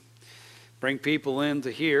bring people in to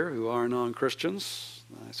hear who are non-Christians.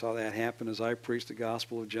 I saw that happen as I preached the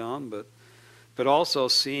Gospel of John, but also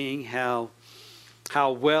seeing how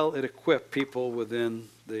well it equipped people within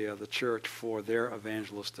the church for their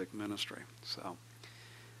evangelistic ministry. So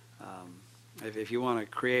if you want to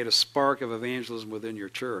create a spark of evangelism within your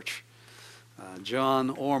church,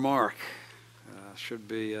 John or Mark should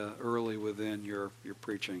be early within your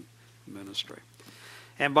preaching ministry.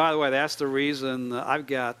 And by the way, that's the reason I've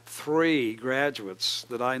got 3 graduates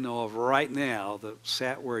that I know of right now that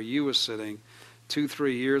sat where you were sitting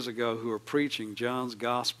 2-3 years ago who are preaching John's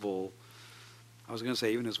gospel. I was going to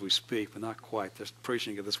say even as we speak, but not quite. They're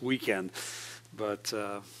preaching it this weekend. But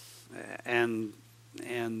and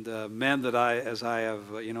men that as I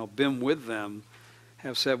have been with them,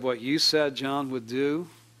 have said what you said John would do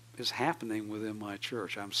is happening within my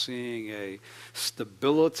church. I'm seeing a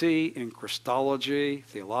stability in Christology,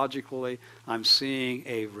 theologically. I'm seeing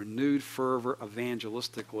a renewed fervor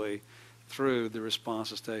evangelistically through the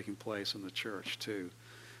responses taking place in the church to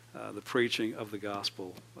the preaching of the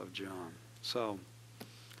Gospel of John. So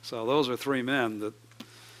those are 3 men that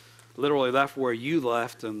literally left where you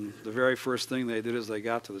left, and the very first thing they did as they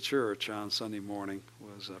got to the church on Sunday morning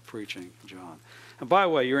was preaching John. And by the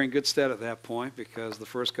way, you're in good stead at that point, because the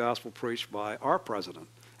first gospel preached by our president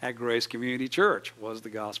at Grace Community Church was the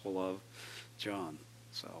Gospel of John.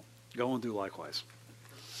 So go and do likewise.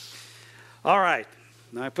 All right.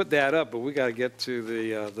 Now I put that up, but we got to get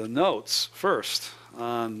to the notes first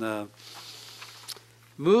on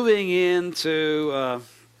moving into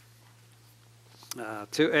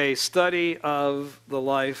to a study of the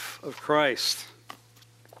life of Christ.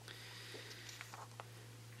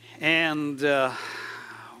 And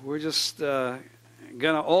we're just going to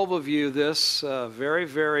overview this very,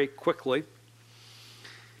 very quickly.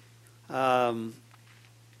 Let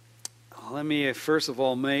me first of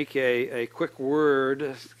all make a quick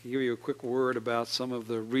word, give you a quick word about some of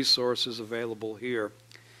the resources available here.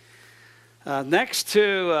 Next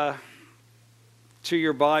to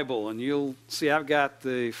your Bible, and you'll see I've got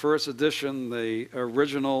the first edition, the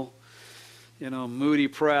original, Moody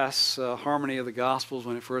Press, Harmony of the Gospels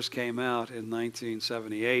when it first came out in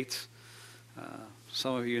 1978.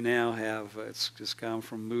 Some of you now have, it's just gone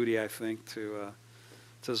from Moody, I think, to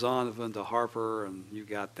Zondervan to Harper, and you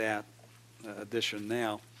got that edition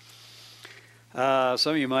now.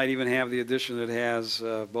 Some of you might even have the edition that has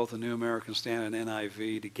both the New American Standard and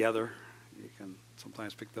NIV together. You can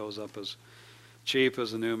sometimes pick those up as cheap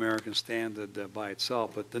as the New American Standard by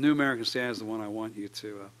itself, but the New American Standard is the one I want you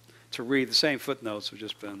to read. The same footnotes have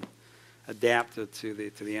just been adapted to the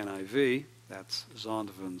NIV. That's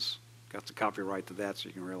Zondervan's got the copyright to that, so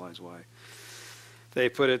you can realize why they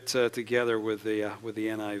put it together with the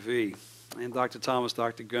NIV. And Dr. Thomas,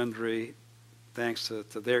 Dr. Gundry, thanks to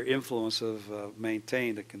their influence, have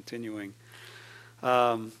maintained a continuing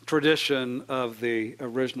tradition of the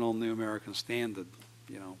original New American Standard,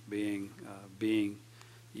 being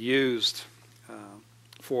used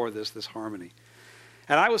for this harmony.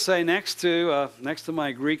 And I would say next to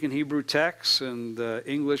my Greek and Hebrew texts and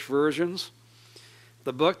English versions,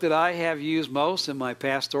 the book that I have used most in my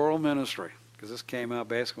pastoral ministry, because this came out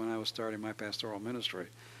basically when I was starting my pastoral ministry,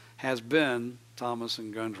 has been Thomas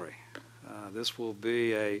and Gundry. This will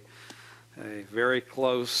be a very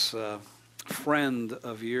close friend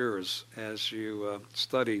of yours as you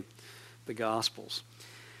study the Gospels.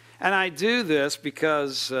 And I do this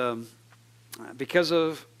because of,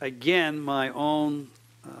 again, my own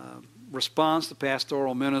response to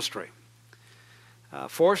pastoral ministry.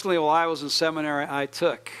 Fortunately, while I was in seminary, I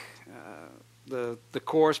took the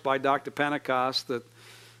course by Dr. Pentecost that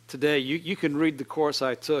today you can read the course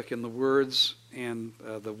I took in the words and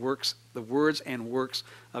the words and works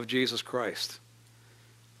of Jesus Christ.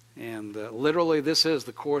 And literally, this is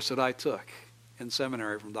the course that I took in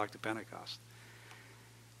seminary from Dr. Pentecost.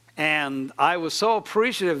 And I was so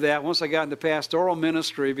appreciative of that once I got into pastoral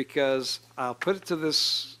ministry, because I'll put it to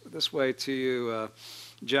this way to you,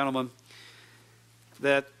 gentlemen,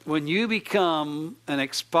 that when you become an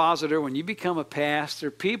expositor, when you become a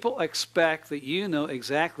pastor, people expect that you know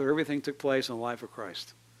exactly everything took place in the life of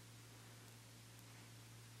Christ.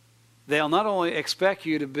 They'll not only expect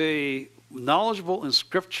you to be knowledgeable in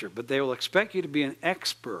Scripture, but they will expect you to be an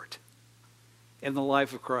expert in the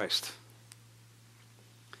life of Christ.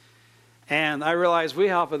 And I realize we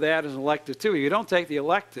offer that as an elective too. If you don't take the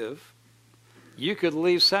elective, you could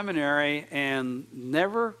leave seminary and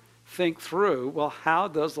never think through, well, how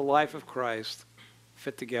does the life of Christ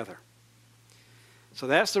fit together? So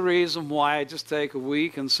that's the reason why I just take a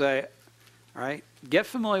week and say, all right, get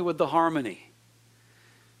familiar with the harmony.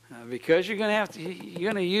 Because you're going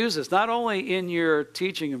to use this not only in your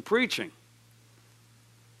teaching and preaching,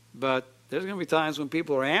 but there's going to be times when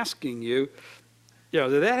people are asking you,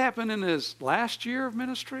 did that happen in his last year of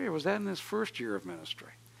ministry, or was that in his first year of ministry?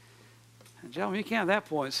 And gentlemen, you can at that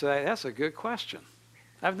point say, that's a good question.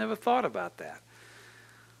 I've never thought about that.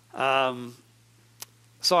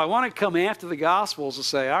 So I want to come after the Gospels and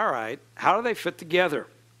say, all right, how do they fit together?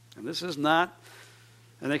 And this is not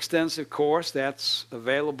an extensive course that's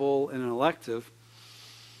available in an elective,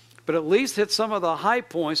 but at least hit some of the high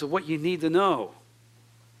points of what you need to know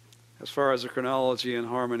as far as the chronology and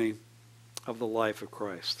harmony of the life of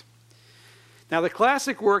Christ. Now, the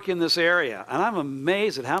classic work in this area, and I'm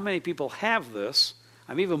amazed at how many people have this.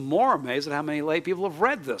 I'm even more amazed at how many lay people have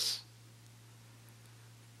read this.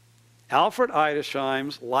 Alfred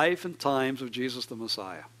Edersheim's Life and Times of Jesus the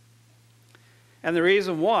Messiah. And the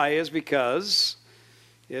reason why is because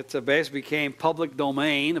it basically became public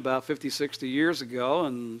domain about 50, 60 years ago,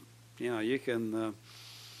 and you can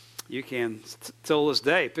till this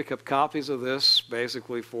day pick up copies of this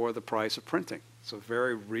basically for the price of printing. It's a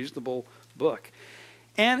very reasonable book.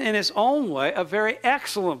 And in its own way, a very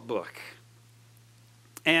excellent book.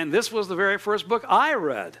 And this was the very first book I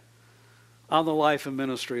read on the life and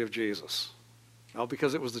ministry of Jesus. Well,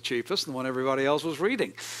 because it was the cheapest and the one everybody else was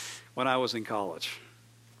reading when I was in college.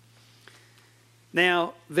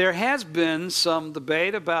 Now, there has been some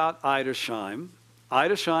debate about Edersheim.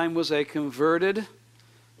 Edersheim was a converted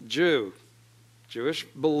Jew, Jewish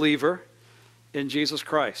believer in Jesus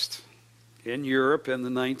Christ in Europe in the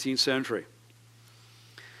 19th century,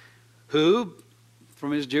 who,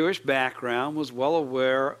 from his Jewish background, was well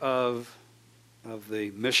aware of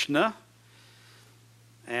the Mishnah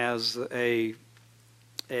as a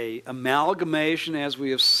a amalgamation, as we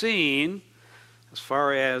have seen, as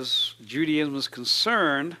far as Judaism is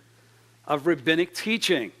concerned, of rabbinic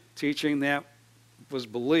teaching, teaching that was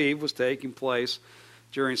believed was taking place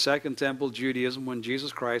during Second Temple Judaism when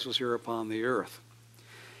Jesus Christ was here upon the earth.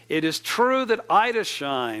 It is true that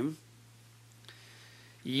Edersheim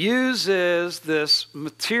uses this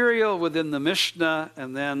material within the Mishnah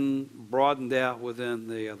and then broadened out within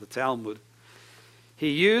the Talmud. He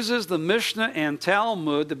uses the Mishnah and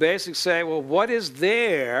Talmud to basically say, well, what is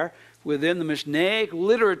there within the Mishnaic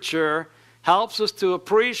literature helps us to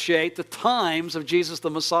appreciate the times of Jesus the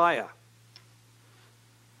Messiah.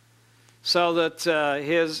 So that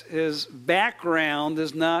his background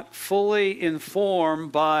is not fully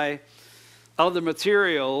informed by other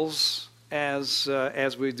materials as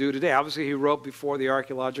we do today. Obviously, he wrote before the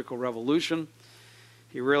archaeological revolution.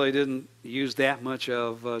 He really didn't use that much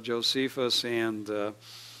of Josephus and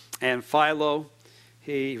Philo.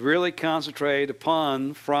 He really concentrated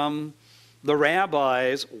upon, from the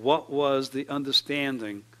rabbis, what was the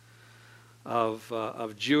understanding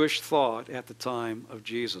of Jewish thought at the time of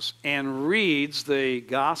Jesus, and reads the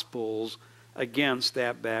Gospels against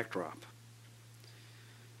that backdrop.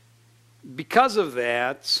 Because of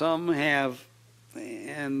that, some have,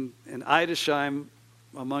 and Edersheim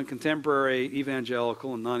among contemporary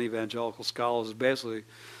evangelical and non-evangelical scholars is basically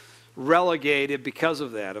relegated because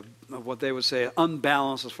of that, of what they would say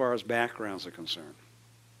unbalanced as far as backgrounds are concerned.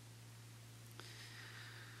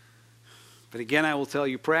 But again, I will tell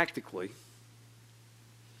you practically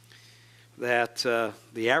that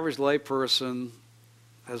the average layperson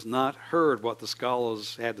has not heard what the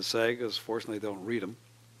scholars had to say, because fortunately they don't read them,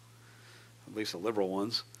 at least the liberal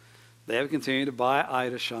ones. They have continued to buy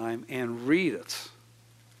Edersheim and read it.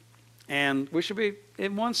 And we should be,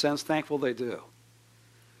 in one sense, thankful they do.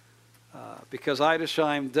 Because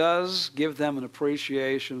Edersheim does give them an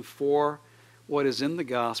appreciation for what is in the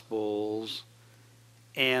Gospels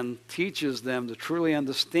and teaches them to truly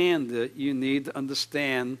understand it. You need to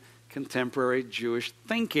understand contemporary Jewish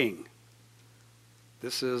thinking.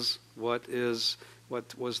 This is what was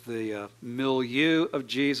the milieu of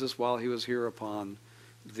Jesus while he was here upon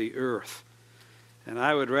the earth. And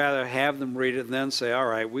I would rather have them read it and then say, all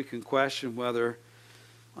right, we can question whether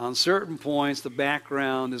on certain points the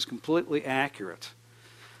background is completely accurate.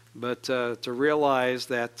 But to realize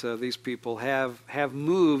that these people have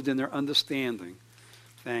moved in their understanding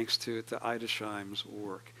thanks to Edersheim's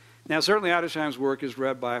work. Now, certainly Edersheim's work is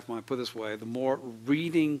read by, if I put it this way, the more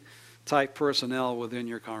reading-type personnel within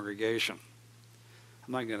your congregation.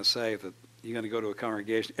 I'm not going to say that you're going to go to a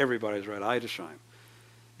congregation, everybody's read Edersheim,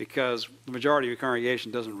 because the majority of your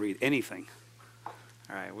congregation doesn't read anything.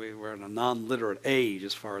 All right, we're in a non-literate age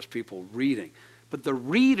as far as people reading. But the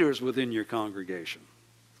readers within your congregation,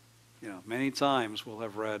 many times will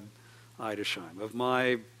have read Edersheim. Of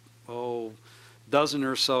my, dozen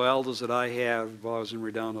or so elders that I had while I was in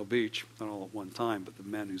Redondo Beach, not all at one time, but the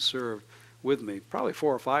men who served with me, probably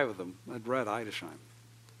 4 or 5 of them had read Edersheim.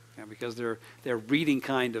 Because they're reading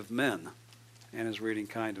kind of men. And as reading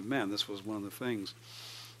kind of men, this was one of the things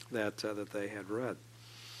that they had read.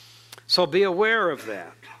 So be aware of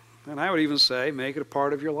that. And I would even say make it a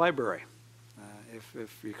part of your library.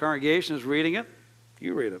 If your congregation is reading it,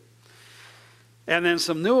 you read it. And then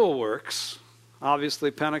some newer works,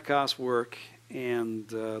 obviously Pentecost work and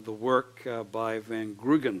the work by Van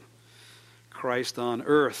Grugen, Christ on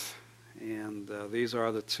Earth. And these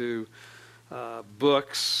are the 2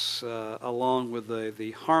 books, along with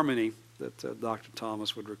the harmony that Dr.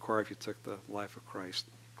 Thomas would require if you took the Life of Christ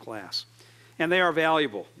class. And they are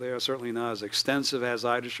valuable. They are certainly not as extensive as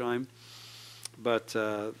Edersheim, but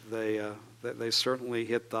they certainly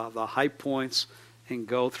hit the high points and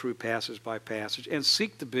go through passage by passage and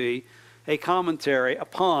seek to be a commentary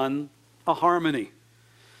upon a harmony.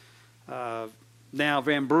 Now,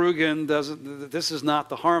 Van Bruggen doesn't, this is not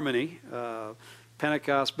the harmony.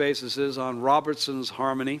 Pentecost basis is on Robertson's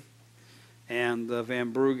harmony, and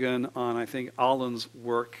Van Bruggen on, I think, Allen's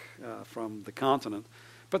work from the continent.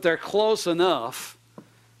 But they're close enough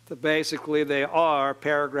that basically they are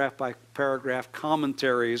paragraph by paragraph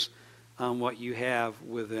commentaries on what you have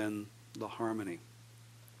within the harmony.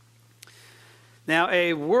 Now,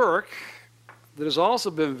 a work that has also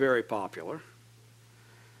been very popular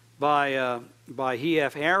by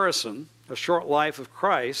E.F. Harrison, A Short Life of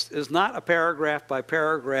Christ, is not a paragraph by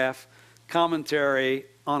paragraph commentary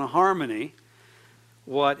on a harmony.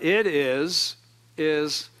 What it is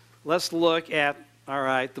let's look at, all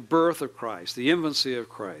right, the birth of Christ, the infancy of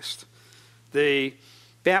Christ, the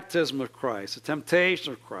baptism of Christ, the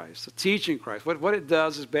temptation of Christ, the teaching of Christ. What it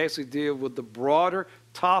does is basically deal with the broader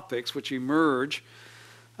topics which emerge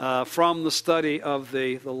from the study of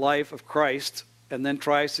the life of Christ, and then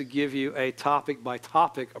tries to give you a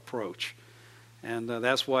topic-by-topic approach. And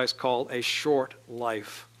that's why it's called A Short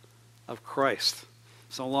Life of Christ.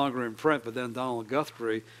 It's no longer in print, but then Donald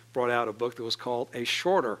Guthrie brought out a book that was called A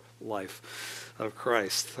Shorter Life of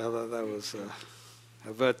Christ. That was,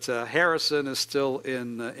 but Harrison is still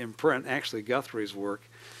in print. Actually, Guthrie's work,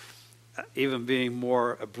 even being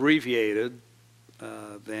more abbreviated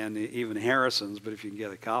than even Harrison's, but if you can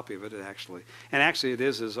get a copy of it, it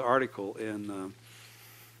is his article in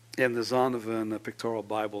the Zondervan Pictorial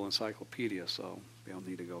Bible Encyclopedia, so you don't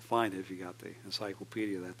need to go find it. If you got the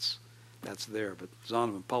encyclopedia, that's there, but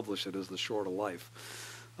Zondervan published it as The Shorter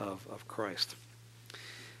Life of Christ.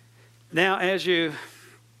 Now, as you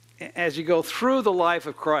go through the life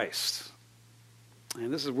of Christ,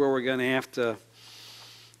 and this is where we're going to have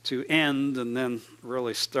to end and then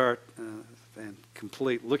really start and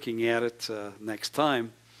complete looking at it next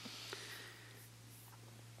time.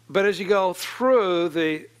 But as you go through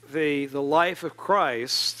the life of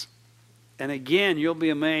Christ, and again, you'll be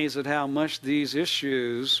amazed at how much these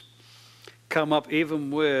issues come up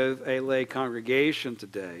even with a lay congregation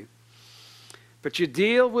today. But you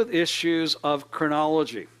deal with issues of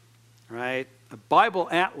chronology, right? A Bible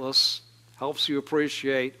atlas helps you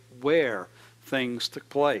appreciate where things took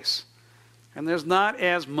place. And there's not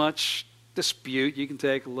as much dispute. You can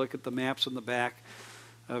take a look at the maps in the back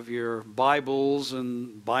of your Bibles,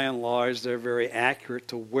 and by and large, they're very accurate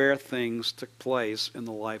to where things took place in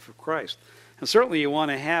the life of Christ. And certainly you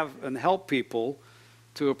want to have and help people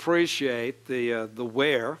to appreciate the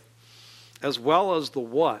where as well as the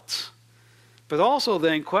what. But also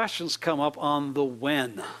then questions come up on the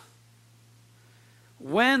when.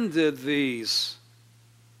 When did these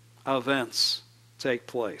events take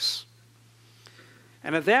place?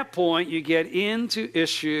 And at that point, you get into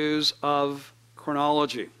issues of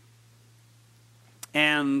chronology.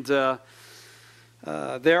 And there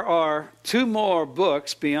are two more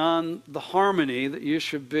books beyond the Harmony that you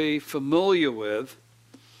should be familiar with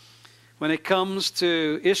when it comes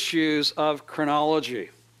to issues of chronology.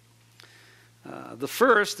 The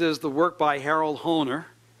first is the work by Harold Hoehner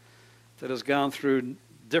that has gone through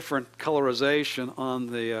different colorization on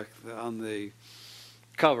the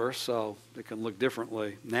cover, so it can look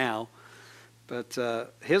differently now. But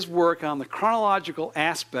his work on the chronological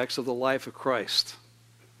aspects of the life of Christ,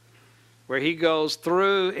 where he goes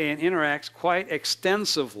through and interacts quite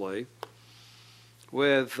extensively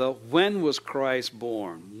with when was Christ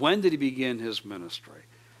born? When did he begin his ministry?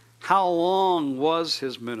 How long was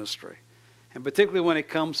his ministry? And particularly when it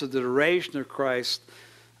comes to the duration of Christ's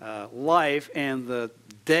life and the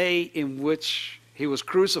day in which he was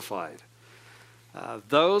crucified.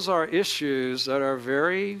 Those are issues that are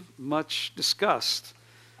very much discussed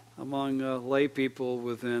among lay people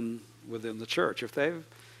within the church. If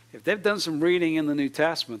they've done some reading in the New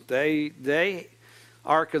Testament, they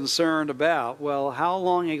are concerned about, well, how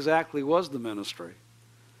long exactly was the ministry?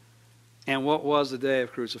 And what was the day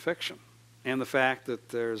of crucifixion? And the fact that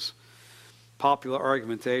there's popular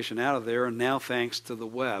argumentation out of there, and now thanks to the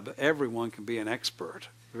web, everyone can be an expert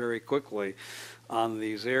very quickly on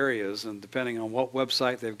these areas, and depending on what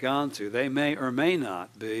website they've gone to, they may or may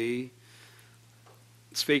not be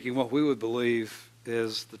speaking what we would believe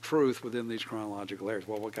is the truth within these chronological areas.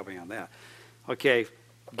 Well, we're coming on that. Okay,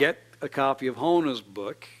 get a copy of Hoehner's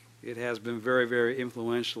book. It has been very, very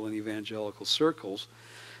influential in evangelical circles.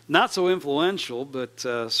 Not so influential, but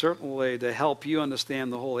certainly to help you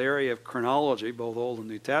understand the whole area of chronology, both Old and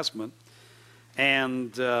New Testament,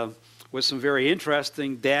 and with some very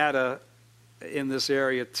interesting data in this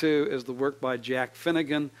area too is the work by Jack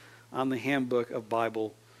Finnegan on the Handbook of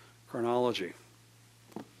Bible Chronology.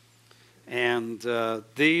 And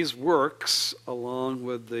these works, along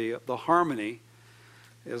with the Harmony,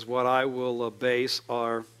 is what I will base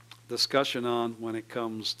our discussion on when it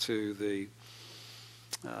comes to the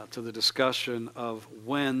discussion of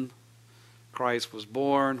when Christ was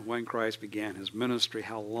born, when Christ began his ministry,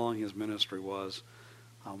 how long his ministry was,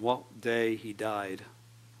 on what day he died,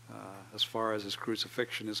 as far as his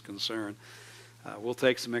crucifixion is concerned. We'll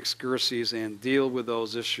take some excursions and deal with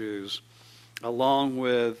those issues, along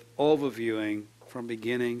with overviewing from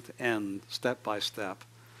beginning to end, step by step,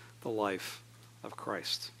 the life of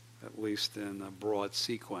Christ, at least in a broad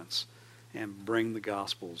sequence, and bring the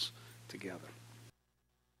Gospels together.